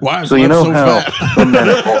 Why is so you Lev know so how fat? some men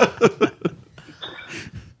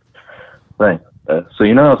right. So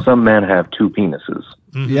you know how some men have two penises.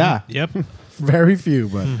 Yeah. Yep. Very few,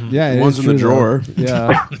 but yeah, one's in the drawer.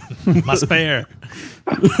 Yeah. My spare.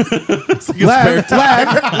 Lev,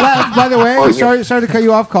 by the way, sorry to cut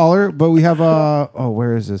you off, caller, but we have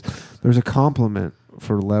where is this? There's a compliment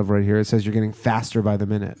for Lev right here. It says you're getting faster by the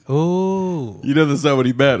minute. Ooh. You know that's not what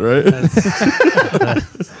he meant, right?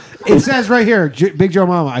 It says right here, Big Joe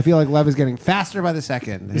Mama, I feel like Lev is getting faster by the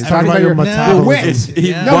second. He's talking about your metabolism. wits.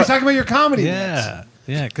 Yeah. No, he's talking about your comedy. Yeah.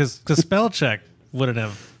 Yeah, because spell check wouldn't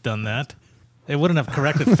have done that. It wouldn't have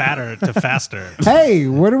corrected fatter to faster. Hey,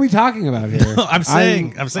 what are we talking about here? I'm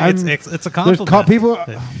saying it's a compliment. People.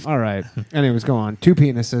 All right. Anyways, go on. Two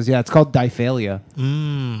penises. Yeah, it's called diphalia.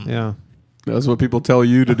 Yeah. That's what people tell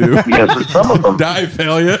you to do. Yes, some of them.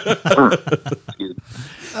 Diphalia.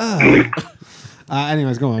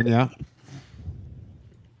 Anyways, go on. Yeah.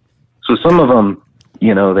 So some of them,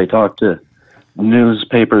 they talk to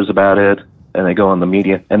newspapers about it, and they go on the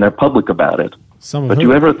media, and they're public about it. But do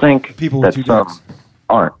you ever think People that with two some dicks.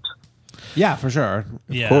 aren't? Yeah, for sure.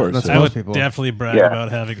 Yeah, Of course. That's I most would people. definitely brag Yeah. about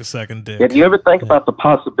having a second dick. Yeah, do you ever think about the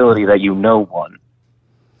possibility that you know one?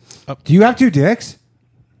 Do you have two dicks?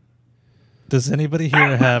 Does anybody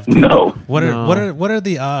here have? No. What are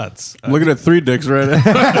the odds? Looking at 3 dicks right now.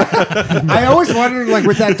 I always wondered, like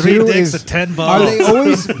with that 3 too, dicks is and 10 are balls. they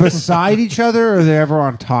always beside each other, or are they ever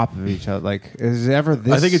on top of each other? Like, is it ever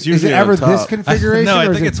this? I think it's is usually it ever on top. this configuration? No, I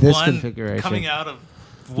or think is it's it this one configuration? coming out of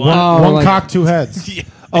Whoa, one like- cock, two heads.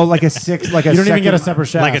 Oh, like a six, like a You don't even second, get a separate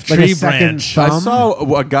shaft. like a like tree a second branch. I thumb?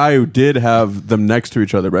 saw a guy who did have them next to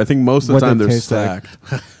each other, but I think most of the What'd time they they're taste like?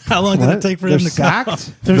 stacked. How long did What? it take for They're him to come?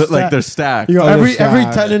 stacked? They're stacked. You go, Oh, they're every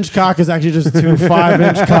stacked. 10-inch cock is actually just 2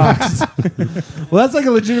 5-inch cocks. Well, that's like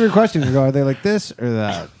a legitimate question. You go, are they like this or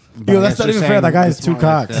that? But Yo, I that's guess not you're even fair. saying That guy has it's 2 more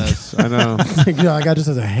like cocks. this. I know. That guy just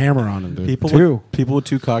has a hammer on him, dude. People with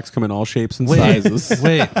 2 cocks come in all shapes and sizes.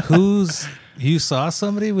 Wait, you saw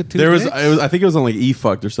somebody with 2 There was, dicks? I think it was on like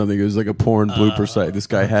eFucked or something. It was like a porn blooper site. This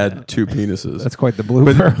guy had 2 penises. That's quite the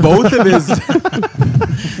blooper. But both of his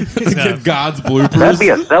God's bloopers. That'd be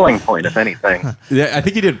a selling point, if anything. Yeah, I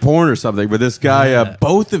think he did porn or something. But this guy,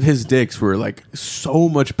 both of his dicks were like so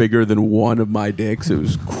much bigger than one of my dicks. It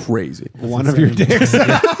was crazy. One of your dicks.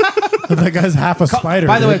 That guy's half a spider.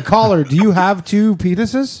 By the way, dude. caller, do you have 2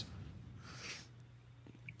 penises?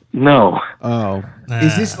 No. Oh,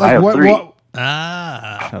 is this I like have what? 3. What?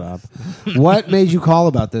 Ah. Shut up. What made you call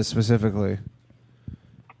about this specifically?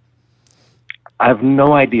 I have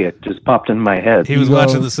no idea. It just popped in my head. He was You go-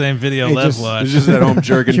 watching the same video it Lev just- watched. It's just at home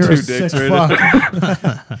jerking You're 2 a dicks sick right fuck.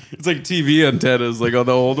 now. It's like TV antennas, like on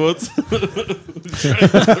the old ones.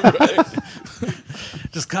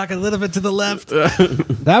 Just cock a little bit to the left.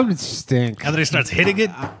 That would stink. And then he starts hitting it.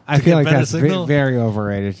 I to feel get like better that's signal. very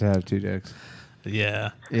overrated to have 2 dicks. Yeah.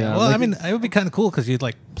 Yeah, Well, like I mean, it would be kind of cool because you'd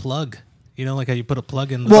like plug. You know, like how you put a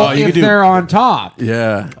plug in the Well, you if could do- they're on top.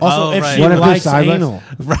 Yeah. Also, Oh, if right. she What if they're likes sideways? anal.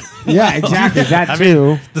 Yeah, exactly. That I too.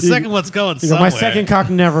 mean, the second one's going You go, somewhere. my second cock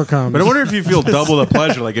never comes. But I wonder if you feel double the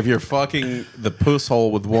pleasure, like if you're fucking the puss hole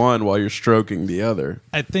with one while you're stroking the other.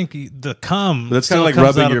 I think the cum. But that's kind still of like comes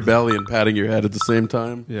rubbing out your of- belly and patting your head at the same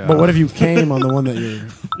time. Yeah. But what if you came on the one that you're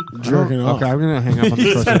jerking off? Okay, I'm gonna hang up on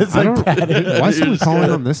this person. I don't. Why is someone calling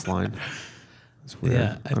on this line? It's weird.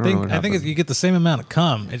 Yeah, don't know what I think happened. if you get the same amount of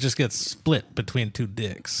cum, it just gets split between 2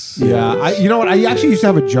 dicks. Yeah, you know what? I actually used to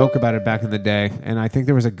have a joke about it back in the day, and I think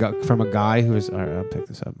there was from a guy who was. All right, I'll pick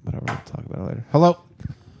this up. Whatever. I'll talk about it later. Hello.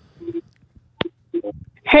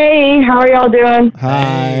 Hey, how are y'all doing?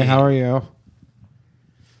 Hi, how are you?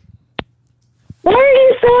 Why are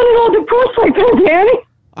you sounding all depressed like that, Danny?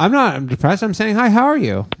 I'm depressed. I'm saying hi. How are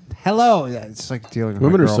you? Hello. Yeah, it's like dealing with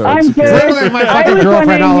Women my are so girlfriend. I'm It's good. literally my I fucking was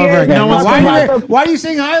girlfriend all wondering over again. here- Why are you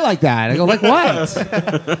saying hi like that? I go, like what?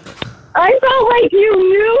 I felt like you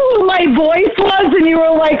knew who my voice was, and you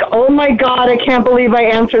were like, "Oh my god, I can't believe I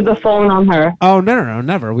answered the phone on her." Oh no,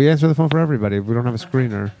 never. We answer the phone for everybody. We don't have a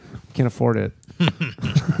screener. We can't afford it.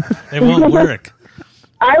 It won't work.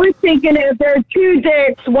 I was thinking, if there are two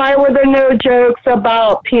dicks, why were there no jokes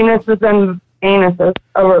about penises and anuses,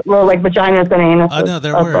 or well, like vaginas and anuses? No,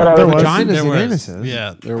 there That's were. what I There was- were vaginas There and was. anuses.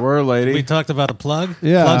 Yeah, There were, lady. we talked about a plug.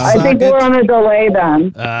 Yeah. Plug I think socket. we're on a delay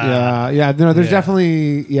then. Yeah. No, there's yeah.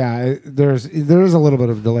 definitely there is a little bit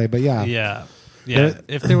of delay, but yeah. Yeah. Yeah,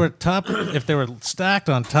 if they were stacked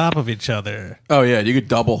on top of each other. Oh yeah, you could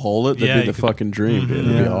double hole it. That'd Yeah, be you the could- fucking dream, dude.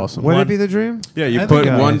 That'd be awesome. Would it be the dream? Yeah, you I put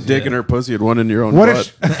think it one is, dick yeah. in her pussy and one in your own What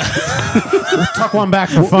butt. if Tuck one back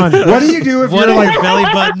for fun. What do you do if One you're in like your belly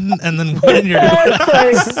button and then one in your.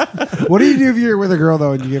 What do you do if you're with a girl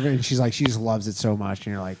though and you give it and she's like she just loves it so much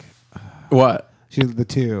and you're like What? she's the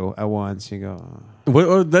two at once you go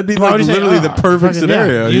That'd be Why like would you say, literally oh, the perfect fucking yeah.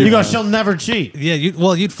 scenario. You go, she'll never cheat. Yeah,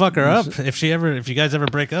 you'd fuck her up if you guys ever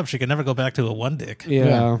break up. She could never go back to a one dick.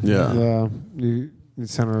 yeah Yeah. you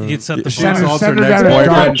send her You'd set the She bar. insults her send her next down a That's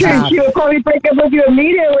dark boyfriend. true. path. She would probably break up with you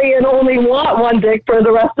immediately and only want one dick for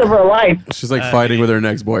the rest of her life. She's like fighting with her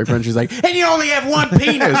next boyfriend. She's like, and you only have one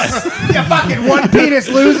penis. you fucking one penis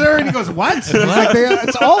loser and he goes what it's, like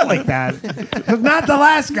it's all like that not the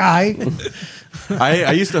last guy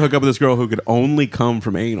I used to hook up with this girl who could only come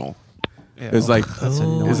from anal. It was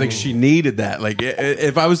like she needed that. Like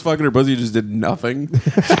if I was fucking her pussy, you just did nothing.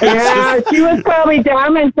 Yeah, she was probably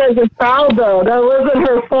damaged as a child, though. That wasn't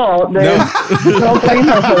her fault. Dude. Don't blame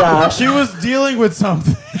her for that. She was dealing with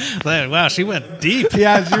something. Wow, she went deep.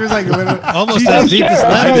 yeah she was like Almost as deep as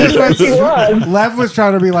That's Lev what she was. Lev was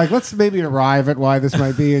trying to be like let's maybe arrive at why this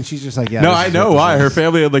might be and she's just like yeah No, this I is know what why. this Her is.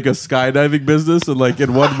 family had like a skydiving business, and like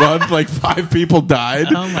in 1 month, like 5 people died.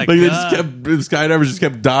 Oh my like they just God. kept the skydivers just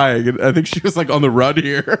kept dying, and I think she was like on the run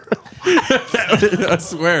here. I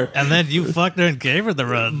swear. And then you fucked her and gave her the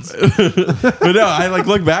runs. But no, I like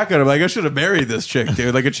look back at her, like I should have married this chick,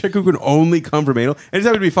 dude. Like a chick who could only come from anal.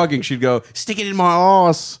 Anytime we'd be fucking, she'd go stick it in my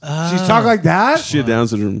ass. she's talking like that She had Down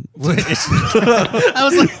syndrome. I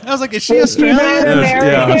was like, is she Is she not Australian?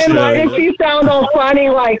 American? Why Australian. did she sound all funny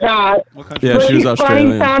like that? Yeah, was she was funny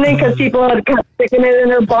Australian. sounding because people had kept sticking it in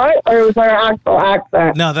her butt, or was her actual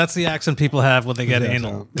accent? No, that's the accent people have when they get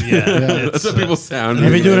anal. Yeah, That's what people sound.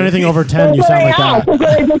 If you're doing anything over 10, you That's sound what like I asked. that. That's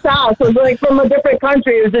what I just asked. Was it like from a different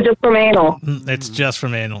country, or is it just from anal? It's just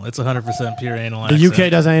from anal. It's 100% pure anal. The accent.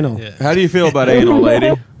 UK does anal. Yeah. How do you feel about anal,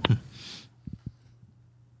 lady?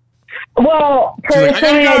 Well, She's like,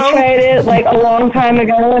 personally, "I gotta I go." tried it like a long time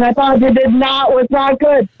ago, and I thought it was not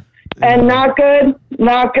good, and not good.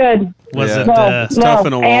 Was Yeah. it No, Stuff in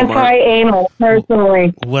a no, Walmart. anti-anal.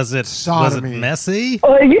 Personally, was it Sodomy. messy?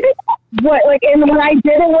 you think what? Like, when I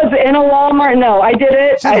did it was in a Walmart. No, I did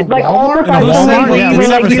it. Said I a like Walmart? all In a professional Walmart? people Yeah, we like,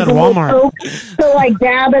 never use said a little Walmart. soap to like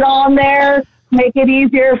dab it on there, make it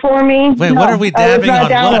easier for me. Wait, what are we I was dabbing not on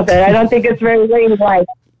down what? with it. I don't think it's very ladylike.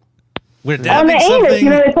 We're On dabbing the anus, something. you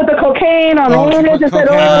know, they put the cocaine on Oh, the anus. They said,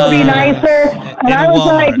 "Oh, it'll be nicer," and in a I was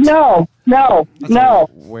like, Walmart. "No."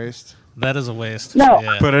 waste That is a waste. No.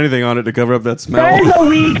 Yeah. Put anything on it to cover up that smell. That is a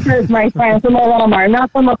weakness, my friend, from a Walmart,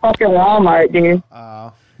 not from a fucking Walmart, dude.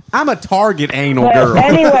 I'm a Target anal But girl.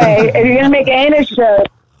 anyway, if you're gonna make anus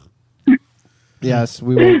jokes, yes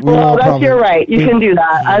we will well, that's probably, your right. You can do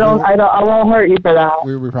that. I won't hurt you for that.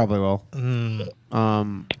 we probably will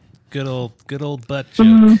Good old butt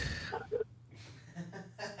joke.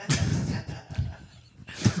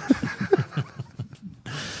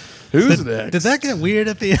 Who's next? Did that get weird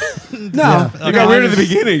at the end? no It got weird at the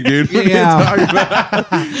beginning, dude. What are you Yeah. talking about?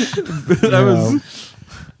 That was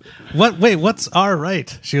What? Wait, what's our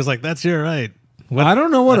right? She was like, "That's your right." What? I don't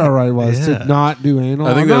know what our right was Yeah. to not do anal.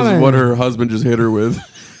 I think I'm that not was what angry. her husband just hit her with.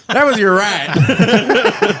 That was your right.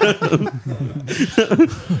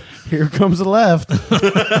 Here comes the left.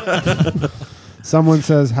 Someone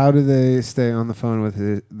says, "How do they stay on the phone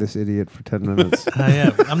with this idiot for 10 minutes?" Yeah,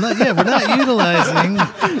 I'm not. Yeah, we're not utilizing.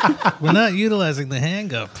 We're not utilizing the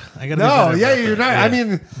hang up. I gotta. be No, better yeah, about you're that. not. Yeah. I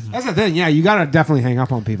mean, that's the thing. Yeah, you gotta definitely hang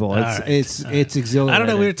up on people. It's right. it's exhilarating. I don't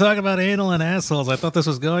know. We were talking about anal and assholes. I thought this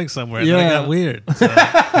was going somewhere. Yeah, Yeah. it got weird. So.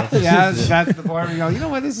 yeah, that's the point where you go. You know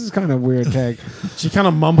what? This is kind of weird. Take. She kind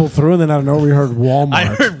of mumbled through, and then I don't know. We heard Walmart. I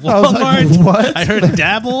heard I was like, Walmart. what? I heard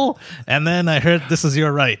dabble, and then I heard "This is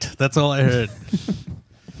your right." That's all I heard.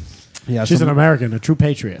 Yeah, She's an American, a true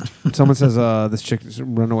patriot. Someone says this chick is a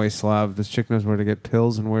runaway Slav. This chick knows where to get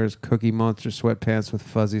pills and wears Cookie Monster sweatpants with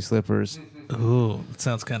fuzzy slippers. Ooh, that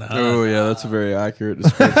sounds kind of hot. Oh yeah, that's a very accurate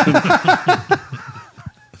description.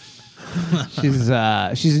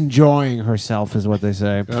 She's enjoying herself, is what they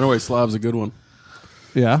say. Runaway Slav's a good one.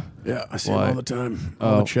 Yeah, Yeah, I see Why? him all the time.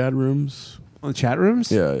 All the chat rooms. On the chat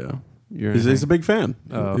rooms. Yeah. He's a big fan.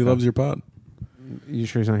 Oh, He okay. loves your pod. You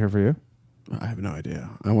sure he's not here for you? I have no idea.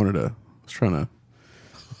 I was trying to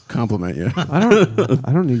compliment you.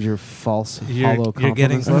 I don't need your false hollow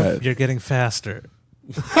compliments. You're getting faster.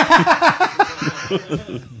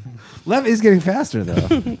 Lev is getting faster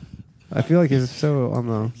though. I feel like he's so on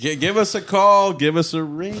the. Give us a call. Give us a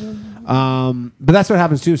ring. But that's what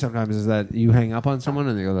happens too. Sometimes is that you hang up on someone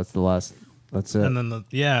and they go, "That's the last. That's it." And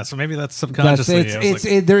then so maybe that's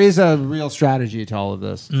subconsciously. There is a real strategy to all of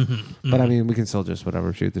this. Mm-hmm, But I mean, we can still just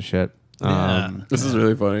whatever shoot the shit. This is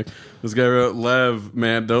really funny. This guy wrote, Lev,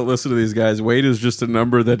 man, don't listen to these guys. Weight is just a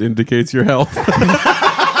number that indicates your health.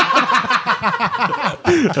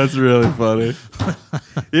 That's really funny.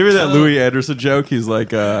 Even that Louis Anderson joke, he's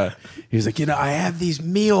like, I have these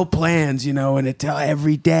meal plans, and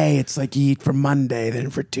every day it's like you eat for Monday,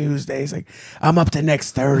 then for Tuesday. It's like, I'm up to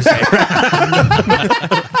next Thursday.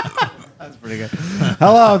 That's pretty good.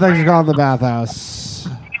 Hello, thanks for calling the bathhouse.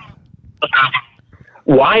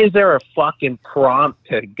 Why is there a fucking prompt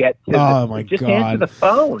to get to Oh the, my just god. answer the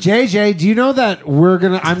phone. JJ, do you know that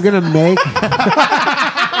I'm gonna make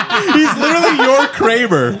He's literally your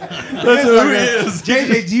Kramer. That's who he is.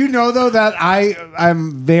 JJ, do you know though that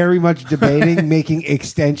I'm very much debating making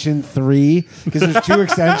extension 3 because there's 2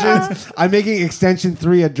 extensions. I'm making extension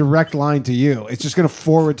 3 a direct line to you. It's just gonna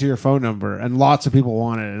forward to your phone number, and lots of people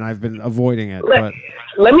want it, and I've been avoiding it.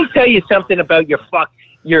 Let me tell you something about your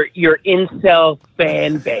incel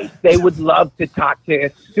fan base. They would love to talk to a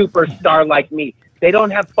superstar like me. They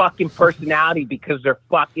don't have fucking personality because they're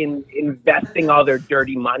fucking investing all their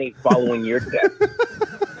dirty money following your tip.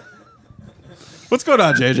 What's going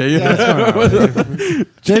on, JJ? Yeah, what's going on?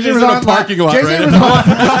 JJ's in a parking lot right now.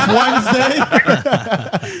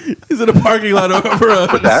 Wednesday. He's in a parking lot over a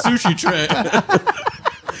sushi tray.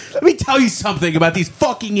 Let me tell you something about these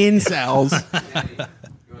fucking incels.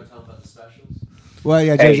 Well,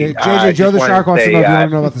 yeah, JJ, Joe the Shark wants to know if you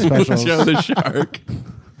want to know about the specials. Joe the Shark.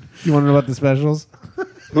 You want to know about the specials?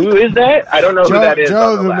 Who is that? I don't know who that is.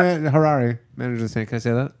 Joe on the left. man, Harari, manager of the Saint. Can I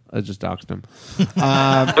say that? I just doxed him.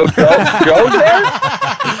 Joe's there?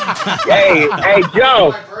 Hey,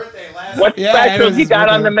 Joe. What specials you got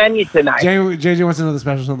on the menu tonight? JJ wants to know the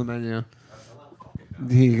specials on the menu.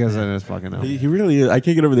 He goes in his fucking know. He really is. I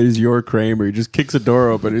can't get over that he's your Kramer. He just kicks a door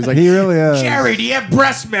open. He's like, he really is. Jerry, do you have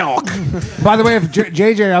breast milk? By the way, if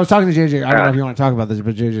JJ, I was talking to JJ. I don't know if you want to talk about this,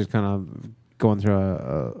 but JJ's kind of going through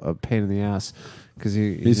a pain in the ass because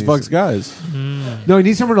he fucks guys. No, he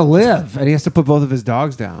needs somewhere to live, and he has to put both of his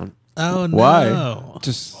dogs down. Oh no! Why?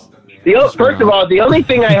 Just First of all, the only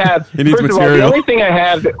thing I have. He needs First of all, the material. only thing I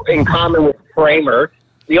have in common with Kramer.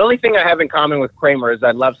 The only thing I have in common with Kramer is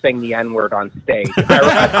I love saying the N-word on stage,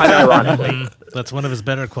 unironically. That's one of his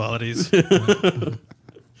better qualities. CJ,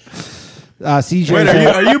 Wait,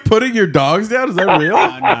 are you putting your dogs down? Is that real?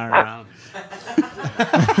 No.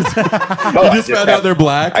 You just found out they're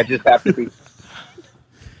black. I just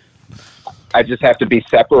have to be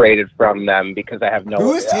separated from them because I have no.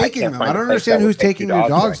 Who is taking them? I don't understand who's taking your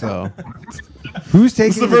dogs though. Who's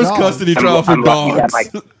taking? This is the first custody trial for dogs.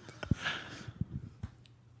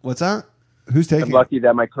 What's that? Who's taking? I'm lucky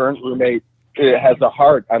that my current roommate has a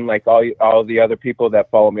heart, unlike all the other people that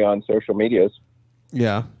follow me on social medias.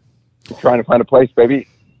 Yeah. I'm trying to find a place, baby.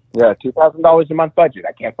 Yeah, $2,000 a month budget.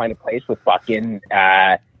 I can't find a place with fucking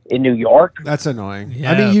in New York. That's annoying.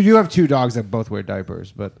 Yeah. I mean, you do have 2 dogs that both wear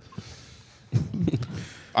diapers, but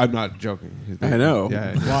I'm not joking. I know.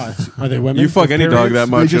 Yeah. Why? Are they women? You fuck any dog that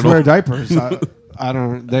much. They just it'll- wear diapers. I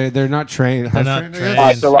don't. They're not trained. They're not Trained, I guess?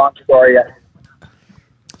 trained. It's a long story.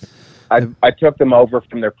 I took them over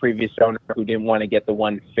from their previous owner who didn't want to get the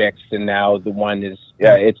one fixed, and now the one is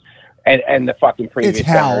and the fucking previous. It's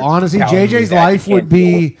hell. owner Honestly, telling me JJ's that life he would can't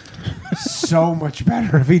do be so much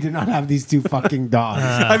better if he did not have these 2 fucking dogs.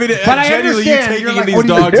 I mean, But I genuinely, you understand. taking You're in like, these what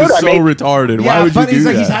do you dogs do? is I so mean- retarded. Yeah, Why would you but do he's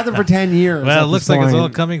like that? he's had them for 10 years. Well, at it looks this like it's all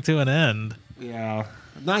point. coming to an end. Yeah,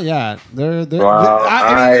 not yet. They're Well,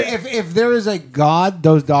 I mean, if there is a God,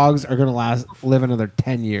 those dogs are gonna live another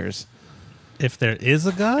 10 years. If there is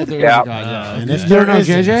a God, If there is Yeah. a God, yeah. And If if there there no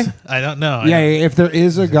isn't- JJ, I don't know. yeah, if there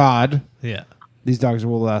is a God, Yeah. these dogs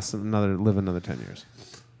will live another 10 years.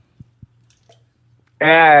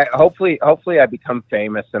 Hopefully I become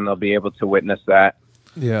famous and they'll be able to witness that.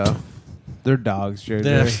 Yeah. They're dogs, JJ.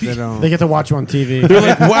 They're- They don't. They get to watch you on TV. They're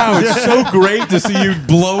like, wow, it's so great to see you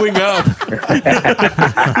blowing up.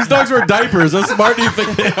 These dogs wear diapers. How smart do you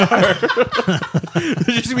think they are?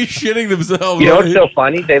 They're just gonna be shitting themselves. You know what's so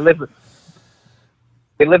funny? They live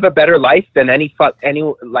a better life than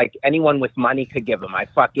anyone with money could give them.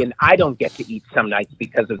 I don't get to eat some nights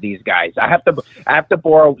because of these guys. I have to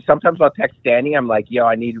borrow. Sometimes I'll text Danny. I'm like, yo,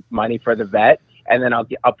 I need money for the vet. And then I'll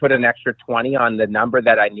put an extra 20 on the number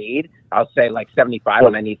that I need. I'll say like 75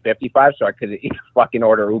 when I need 55, so I could fucking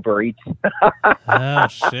order Uber Eats. Oh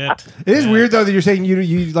shit! It is weird though that you're saying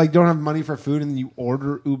you like don't have money for food and you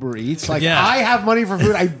order Uber Eats. Like I have money for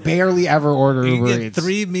food, I barely ever order You Uber get Eats.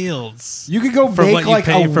 3 meals. You could go for make what you like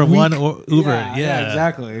pay a for week. one Uber. Yeah,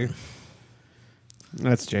 exactly.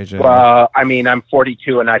 That's JJ. Well, I mean, I'm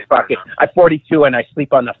 42 and I'm 42 and I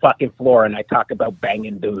sleep on the fucking floor and I talk about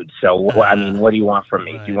banging dudes. So I mean, what do you want from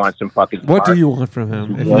me? Do you want some fucking? What smart? do you want from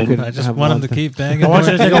him? If Well, you could I just have want him one to thing. keep banging. I want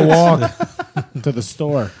you to take a dudes. walk to the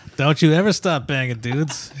store. Don't you ever stop banging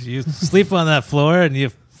dudes. You sleep on that floor and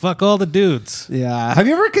you fuck all the dudes. Yeah. Have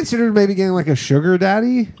you ever considered maybe getting like a sugar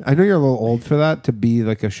daddy? I know you're a little old for that to be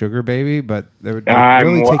like a sugar baby, but they would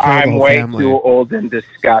really take care of the I'm whole way family. too old and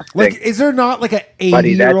disgusting. Like, is there not like an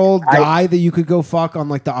Buddy, that's- 80-year-old guy that you could go fuck on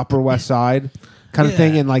like the Upper West Side kind of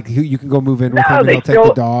thing, and like you can go move in with No, him, and they he'll take the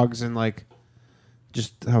still- dogs and like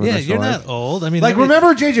just have a Yeah, nice you're life. not old. I mean, like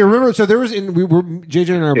remember JJ? Remember? So there was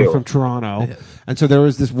JJ and I were Ew. from Toronto, and so there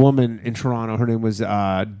was this woman in Toronto. Her name was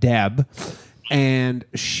Deb, and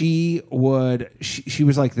she was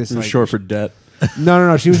like this. Like, short for debt.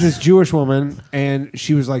 No. She was this Jewish woman, and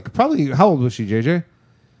she was like probably how old was she, JJ?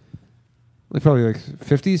 Like probably like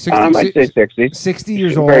 50, 60, I'd say 60. 60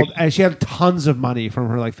 years Very- old, and she had tons of money from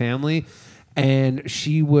her like family, and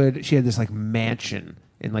she had this like mansion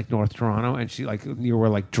in like North Toronto, and she like near where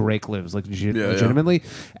like Drake lives, like legitimately,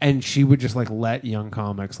 and she would just like let young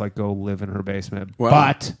comics like go live in her basement, Wow.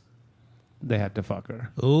 but they had to fuck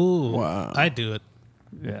her. Ooh, I do it.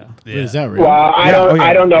 Yeah. Is that real? Well,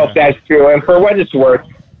 I don't know if that's true. And for what it's worth,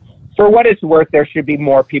 there should be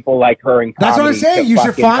more people like her in comedy. That's what I'm saying. to You should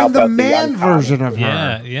fucking find help the out man young comics. version of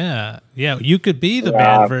her. Yeah. You could be the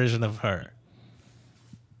man version of her.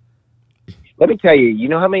 Let me tell you, you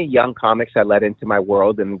know how many young comics I let into my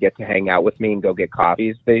world and get to hang out with me and go get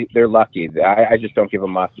coffees? They're lucky. I just don't give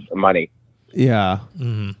them money. Yeah.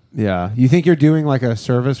 Mm-hmm. Yeah. You think you're doing like a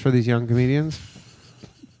service for these young comedians?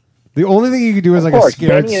 The only thing you could do is like Of a course,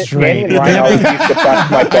 scared Danny straight. and Ryan always used to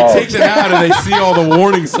bust my balls. I take them out and they see all the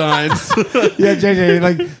warning signs. Yeah, JJ,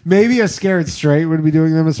 like maybe a scared straight would be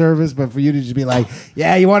doing them a service, but for you to just be like,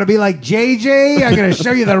 yeah, you want to be like JJ? I'm going to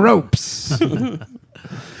show you the ropes.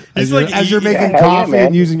 As you're making coffee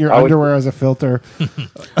and using your underwear as a filter.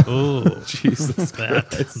 Ooh, Jesus,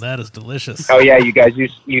 that is delicious. Oh yeah, you guys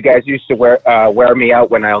used to wear me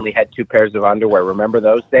out when I only had 2 pairs of underwear. Remember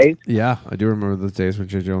those days? Yeah, I do remember those days when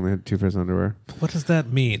JJ only had 2 pairs of underwear. What does that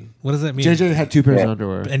mean? What does that mean? JJ had 2 pairs of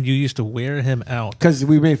underwear. And you used to wear him out. Because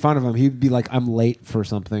we made fun of him. He'd be like, I'm late for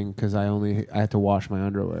something because I had to wash my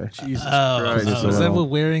underwear. Jesus Christ. Is that what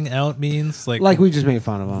wearing out means? Like we just made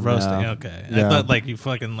fun of him. Roasting, yeah. okay. Yeah. I thought like you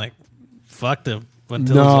fucking like fucked him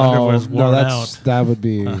until his underwear was worn out. That would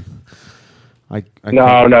be... No.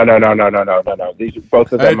 These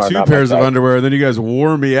both of I them had are 2 not pairs my of type. underwear, and then you guys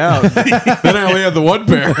wore me out. Then I only had the 1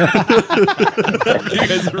 pair. You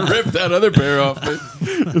guys ripped that other pair off me.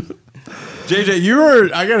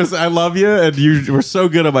 JJ, I gotta say, I love you, and you were so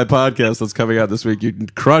good on my podcast that's coming out this week. You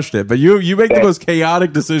crushed it, but you make the most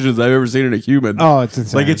chaotic decisions I've ever seen in a human. Oh, it's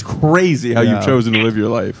insane. Like it's crazy how you've chosen to live your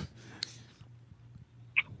life.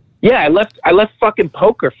 Yeah, I left fucking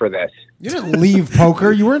poker for this. You didn't leave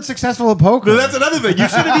poker. You weren't successful at poker. No, that's another thing. You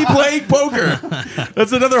shouldn't be playing poker.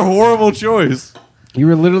 That's another horrible choice. You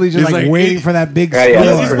were literally just He's like waiting for that big Yeah,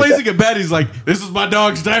 score. He's placing a bet. He's like, "This is my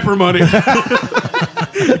dog's diaper money. You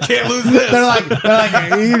can't lose this." They're like,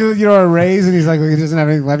 you know, a raise, and he's like, he doesn't have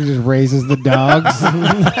anything left. He just raises the dogs.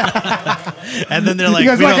 And then they're like, you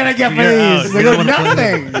guys, "We what don't- can I get for you're out. these? We They don't go wanna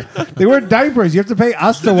play nothing. They weren't diapers. You have to pay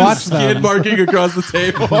us to watch Skid them. marking across the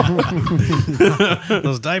table.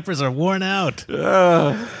 Those diapers are worn out.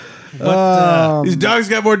 These dogs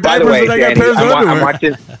got more By the diapers way, than I got Danny, pairs of I'm underwear.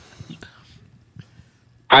 watching.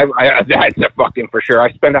 That's a fucking for sure.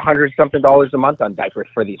 I spend $100-something a month on diapers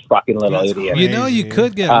for these fucking little idiots. You know, you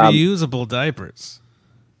could get reusable diapers.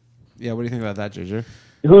 Yeah, what do you think about that, JJ?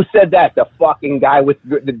 Who said that? The fucking guy with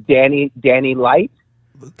the Danny Light?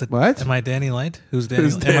 What? Am I Danny Light? Who's Danny?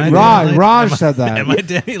 Who's Am I Danny? Danny Light? Raj said that. Am I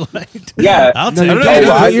Danny Light? Yeah. I'll No, take you're it. Danny,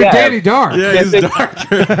 Raj, you're yeah. Danny Dark. Yeah, he's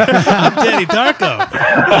darker. I'm Danny Darko.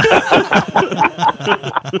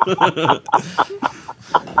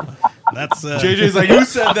 It's JJ's like, who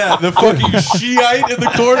said that? The fucking Shiite in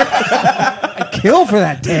the corner. I'd kill for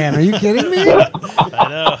that tan. Are you kidding me? I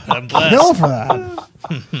know. I'm blessed. Kill for that.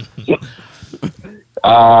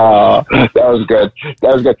 That was good.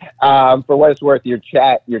 That was good. For what it's worth, your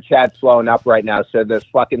chat's blowing up right now. So those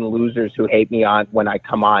fucking losers who hate me on when I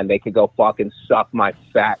come on, they could go fucking suck my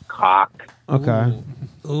fat cock. Okay.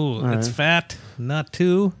 Ooh, it's fat, not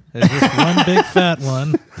two. It's just one big fat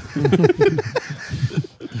one.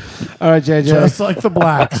 All right, JJ. Just like the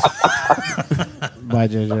blacks. Bye,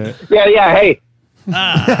 JJ. Yeah. Hey. He's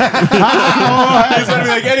gonna be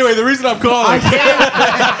like, anyway, the reason I'm calling.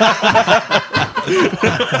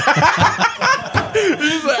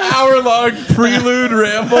 This is an hour-long prelude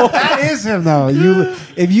ramble. That is him, though.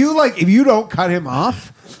 If you don't cut him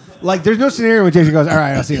off, like, there's no scenario where JJ goes, all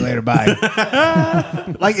right, I'll see you later, bye.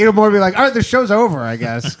 Like, it'll more be like, all right, the show's over, I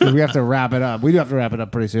guess, because we have to wrap it up. We do have to wrap it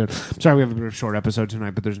up pretty soon. Sorry, we have a bit of a short episode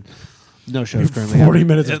tonight, but there's no shows currently. 40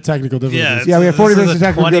 minutes of technical difficulties. Yeah, we have 40 minutes of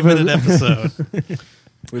technical 20-minute episode.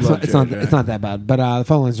 It's not that bad, but the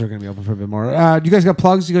phone lines are going to be open for a bit more. Do you guys got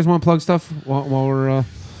plugs? Do you guys want to plug stuff while we're...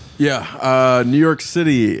 Yeah, New York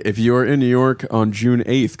City. If you're in New York on June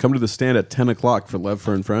 8th, come to the stand at 10 o'clock for Lev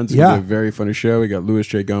Fer and Friends. It's gonna be a very funny show. We got Louis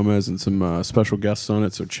J. Gomez and some special guests on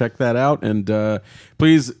it, so check that out. And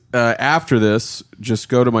please, after this, just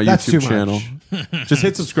go to my YouTube channel. Just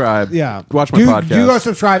hit subscribe. Yeah. Watch my podcast. Do go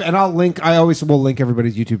subscribe, and I always will link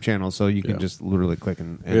everybody's YouTube channel, so you can just literally click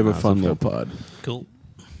and we have a fun little pod. Cool.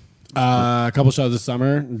 A couple shows this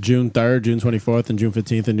summer, June 3rd, June 24th, and June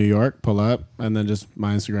 15th in New York. Pull up. And then just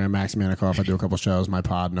my Instagram, Max Manticof. I do a couple shows. My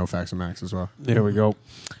pod, No Facts and Max as well. There we go.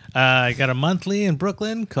 I got a monthly in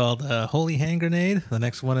Brooklyn called Holy Hand Grenade. The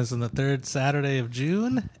next one is on the 3rd Saturday of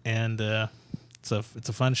June. And it's a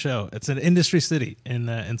fun show. It's an Industry City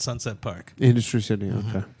in Sunset Park. Industry City,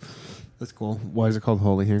 okay. That's cool. Why is it called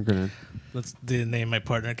Holy Hand Grenade? That's the name my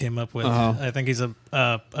partner came up with. Oh. I think he's a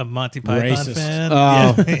Monty Python Racist. fan.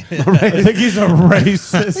 Oh. Yeah. I think he's a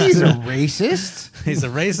racist. He's a racist? He's a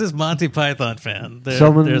racist Monty Python fan. They're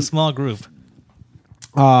a small group.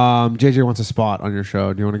 JJ wants a spot on your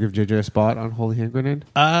show. Do you want to give JJ a spot on Holy Hand Grenade?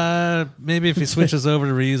 Maybe if he switches over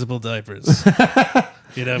to reusable diapers.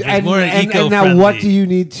 You know, And more eco-friendly. now, what do you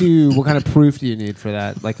need to? What kind of proof do you need for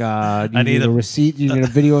that? Like, do you need a receipt? Do you need a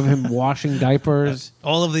video of him washing diapers?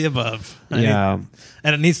 All of the above. Yeah.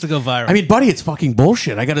 And it needs to go viral. I mean, buddy, it's fucking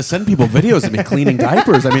bullshit. I got to send people videos of me cleaning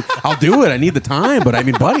diapers. I mean, I'll do it. I need the time. But I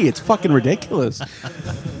mean, buddy, it's fucking ridiculous.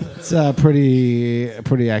 It's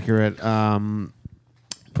pretty accurate.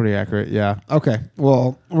 Pretty accurate, yeah. Okay,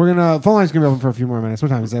 well, phone line's gonna be open for a few more minutes. What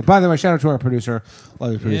time is it? By the way, shout out to our producer,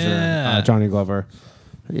 lovely producer, Johnny Glover.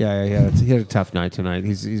 Yeah. He had a tough night tonight.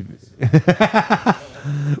 He's we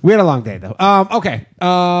had a long day though. Okay.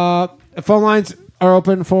 Phone lines are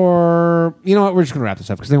open for. You know what? We're just gonna wrap this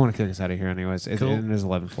up because they want to kick us out of here anyways. Cool. It is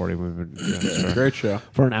 11:40. We've been great show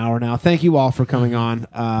for an hour now. Thank you all for coming on.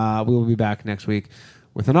 We will be back next week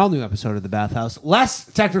with an all new episode of The Bathhouse. Less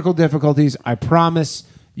technical difficulties, I promise.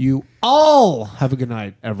 You all have a good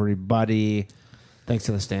night, everybody. Thanks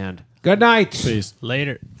to the stand. Good night. Peace.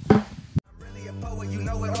 Later.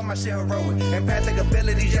 All my shit heroic. Empathic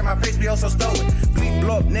abilities, yeah, my face be also stoic. Bleep,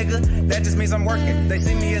 blow up, nigga, that just means I'm working. They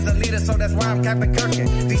see me as a leader, so that's why I'm Captain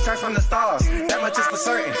Kirkin. These tracks from the stars, that much is for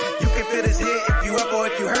certain. You can feel this hit if you up or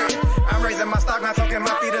if you hurt. I'm raising my stock, not talking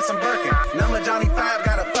my feet in some Birkin. Number Johnny 5,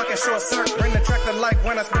 got a fucking short circuit. Bring the track to life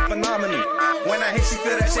when I spit phenomenally. When I hit, she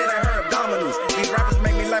feel that shit in her abdominals. These rappers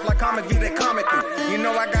make me laugh like comic view, they comic through. You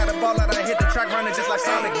know I got a ball out, I hit the track running just like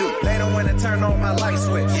Sonic do. They don't wanna turn on my light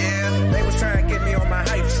switch. Yeah, they was trying to get me on my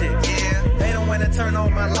hype shit. Yeah, they don't wanna turn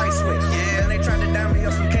on my light switch. Yeah, they tried to down me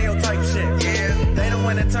up some KO type shit. Yeah, they don't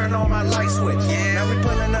wanna turn on my light switch. Yeah, now we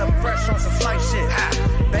pulling up fresh on some flight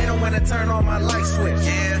shit. They don't wanna turn on my light switch.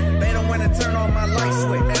 Yeah, they don't wanna turn on my light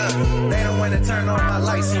switch. They don't wanna turn on my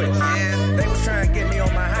light switch. Yeah, they was trying to get me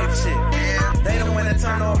on my hype shit. Yeah, they don't wanna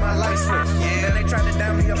turn on my light switch. Yeah, they tried to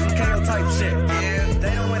down me up some KO type shit. Yeah,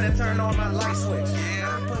 they don't wanna turn on my light switch. Yeah.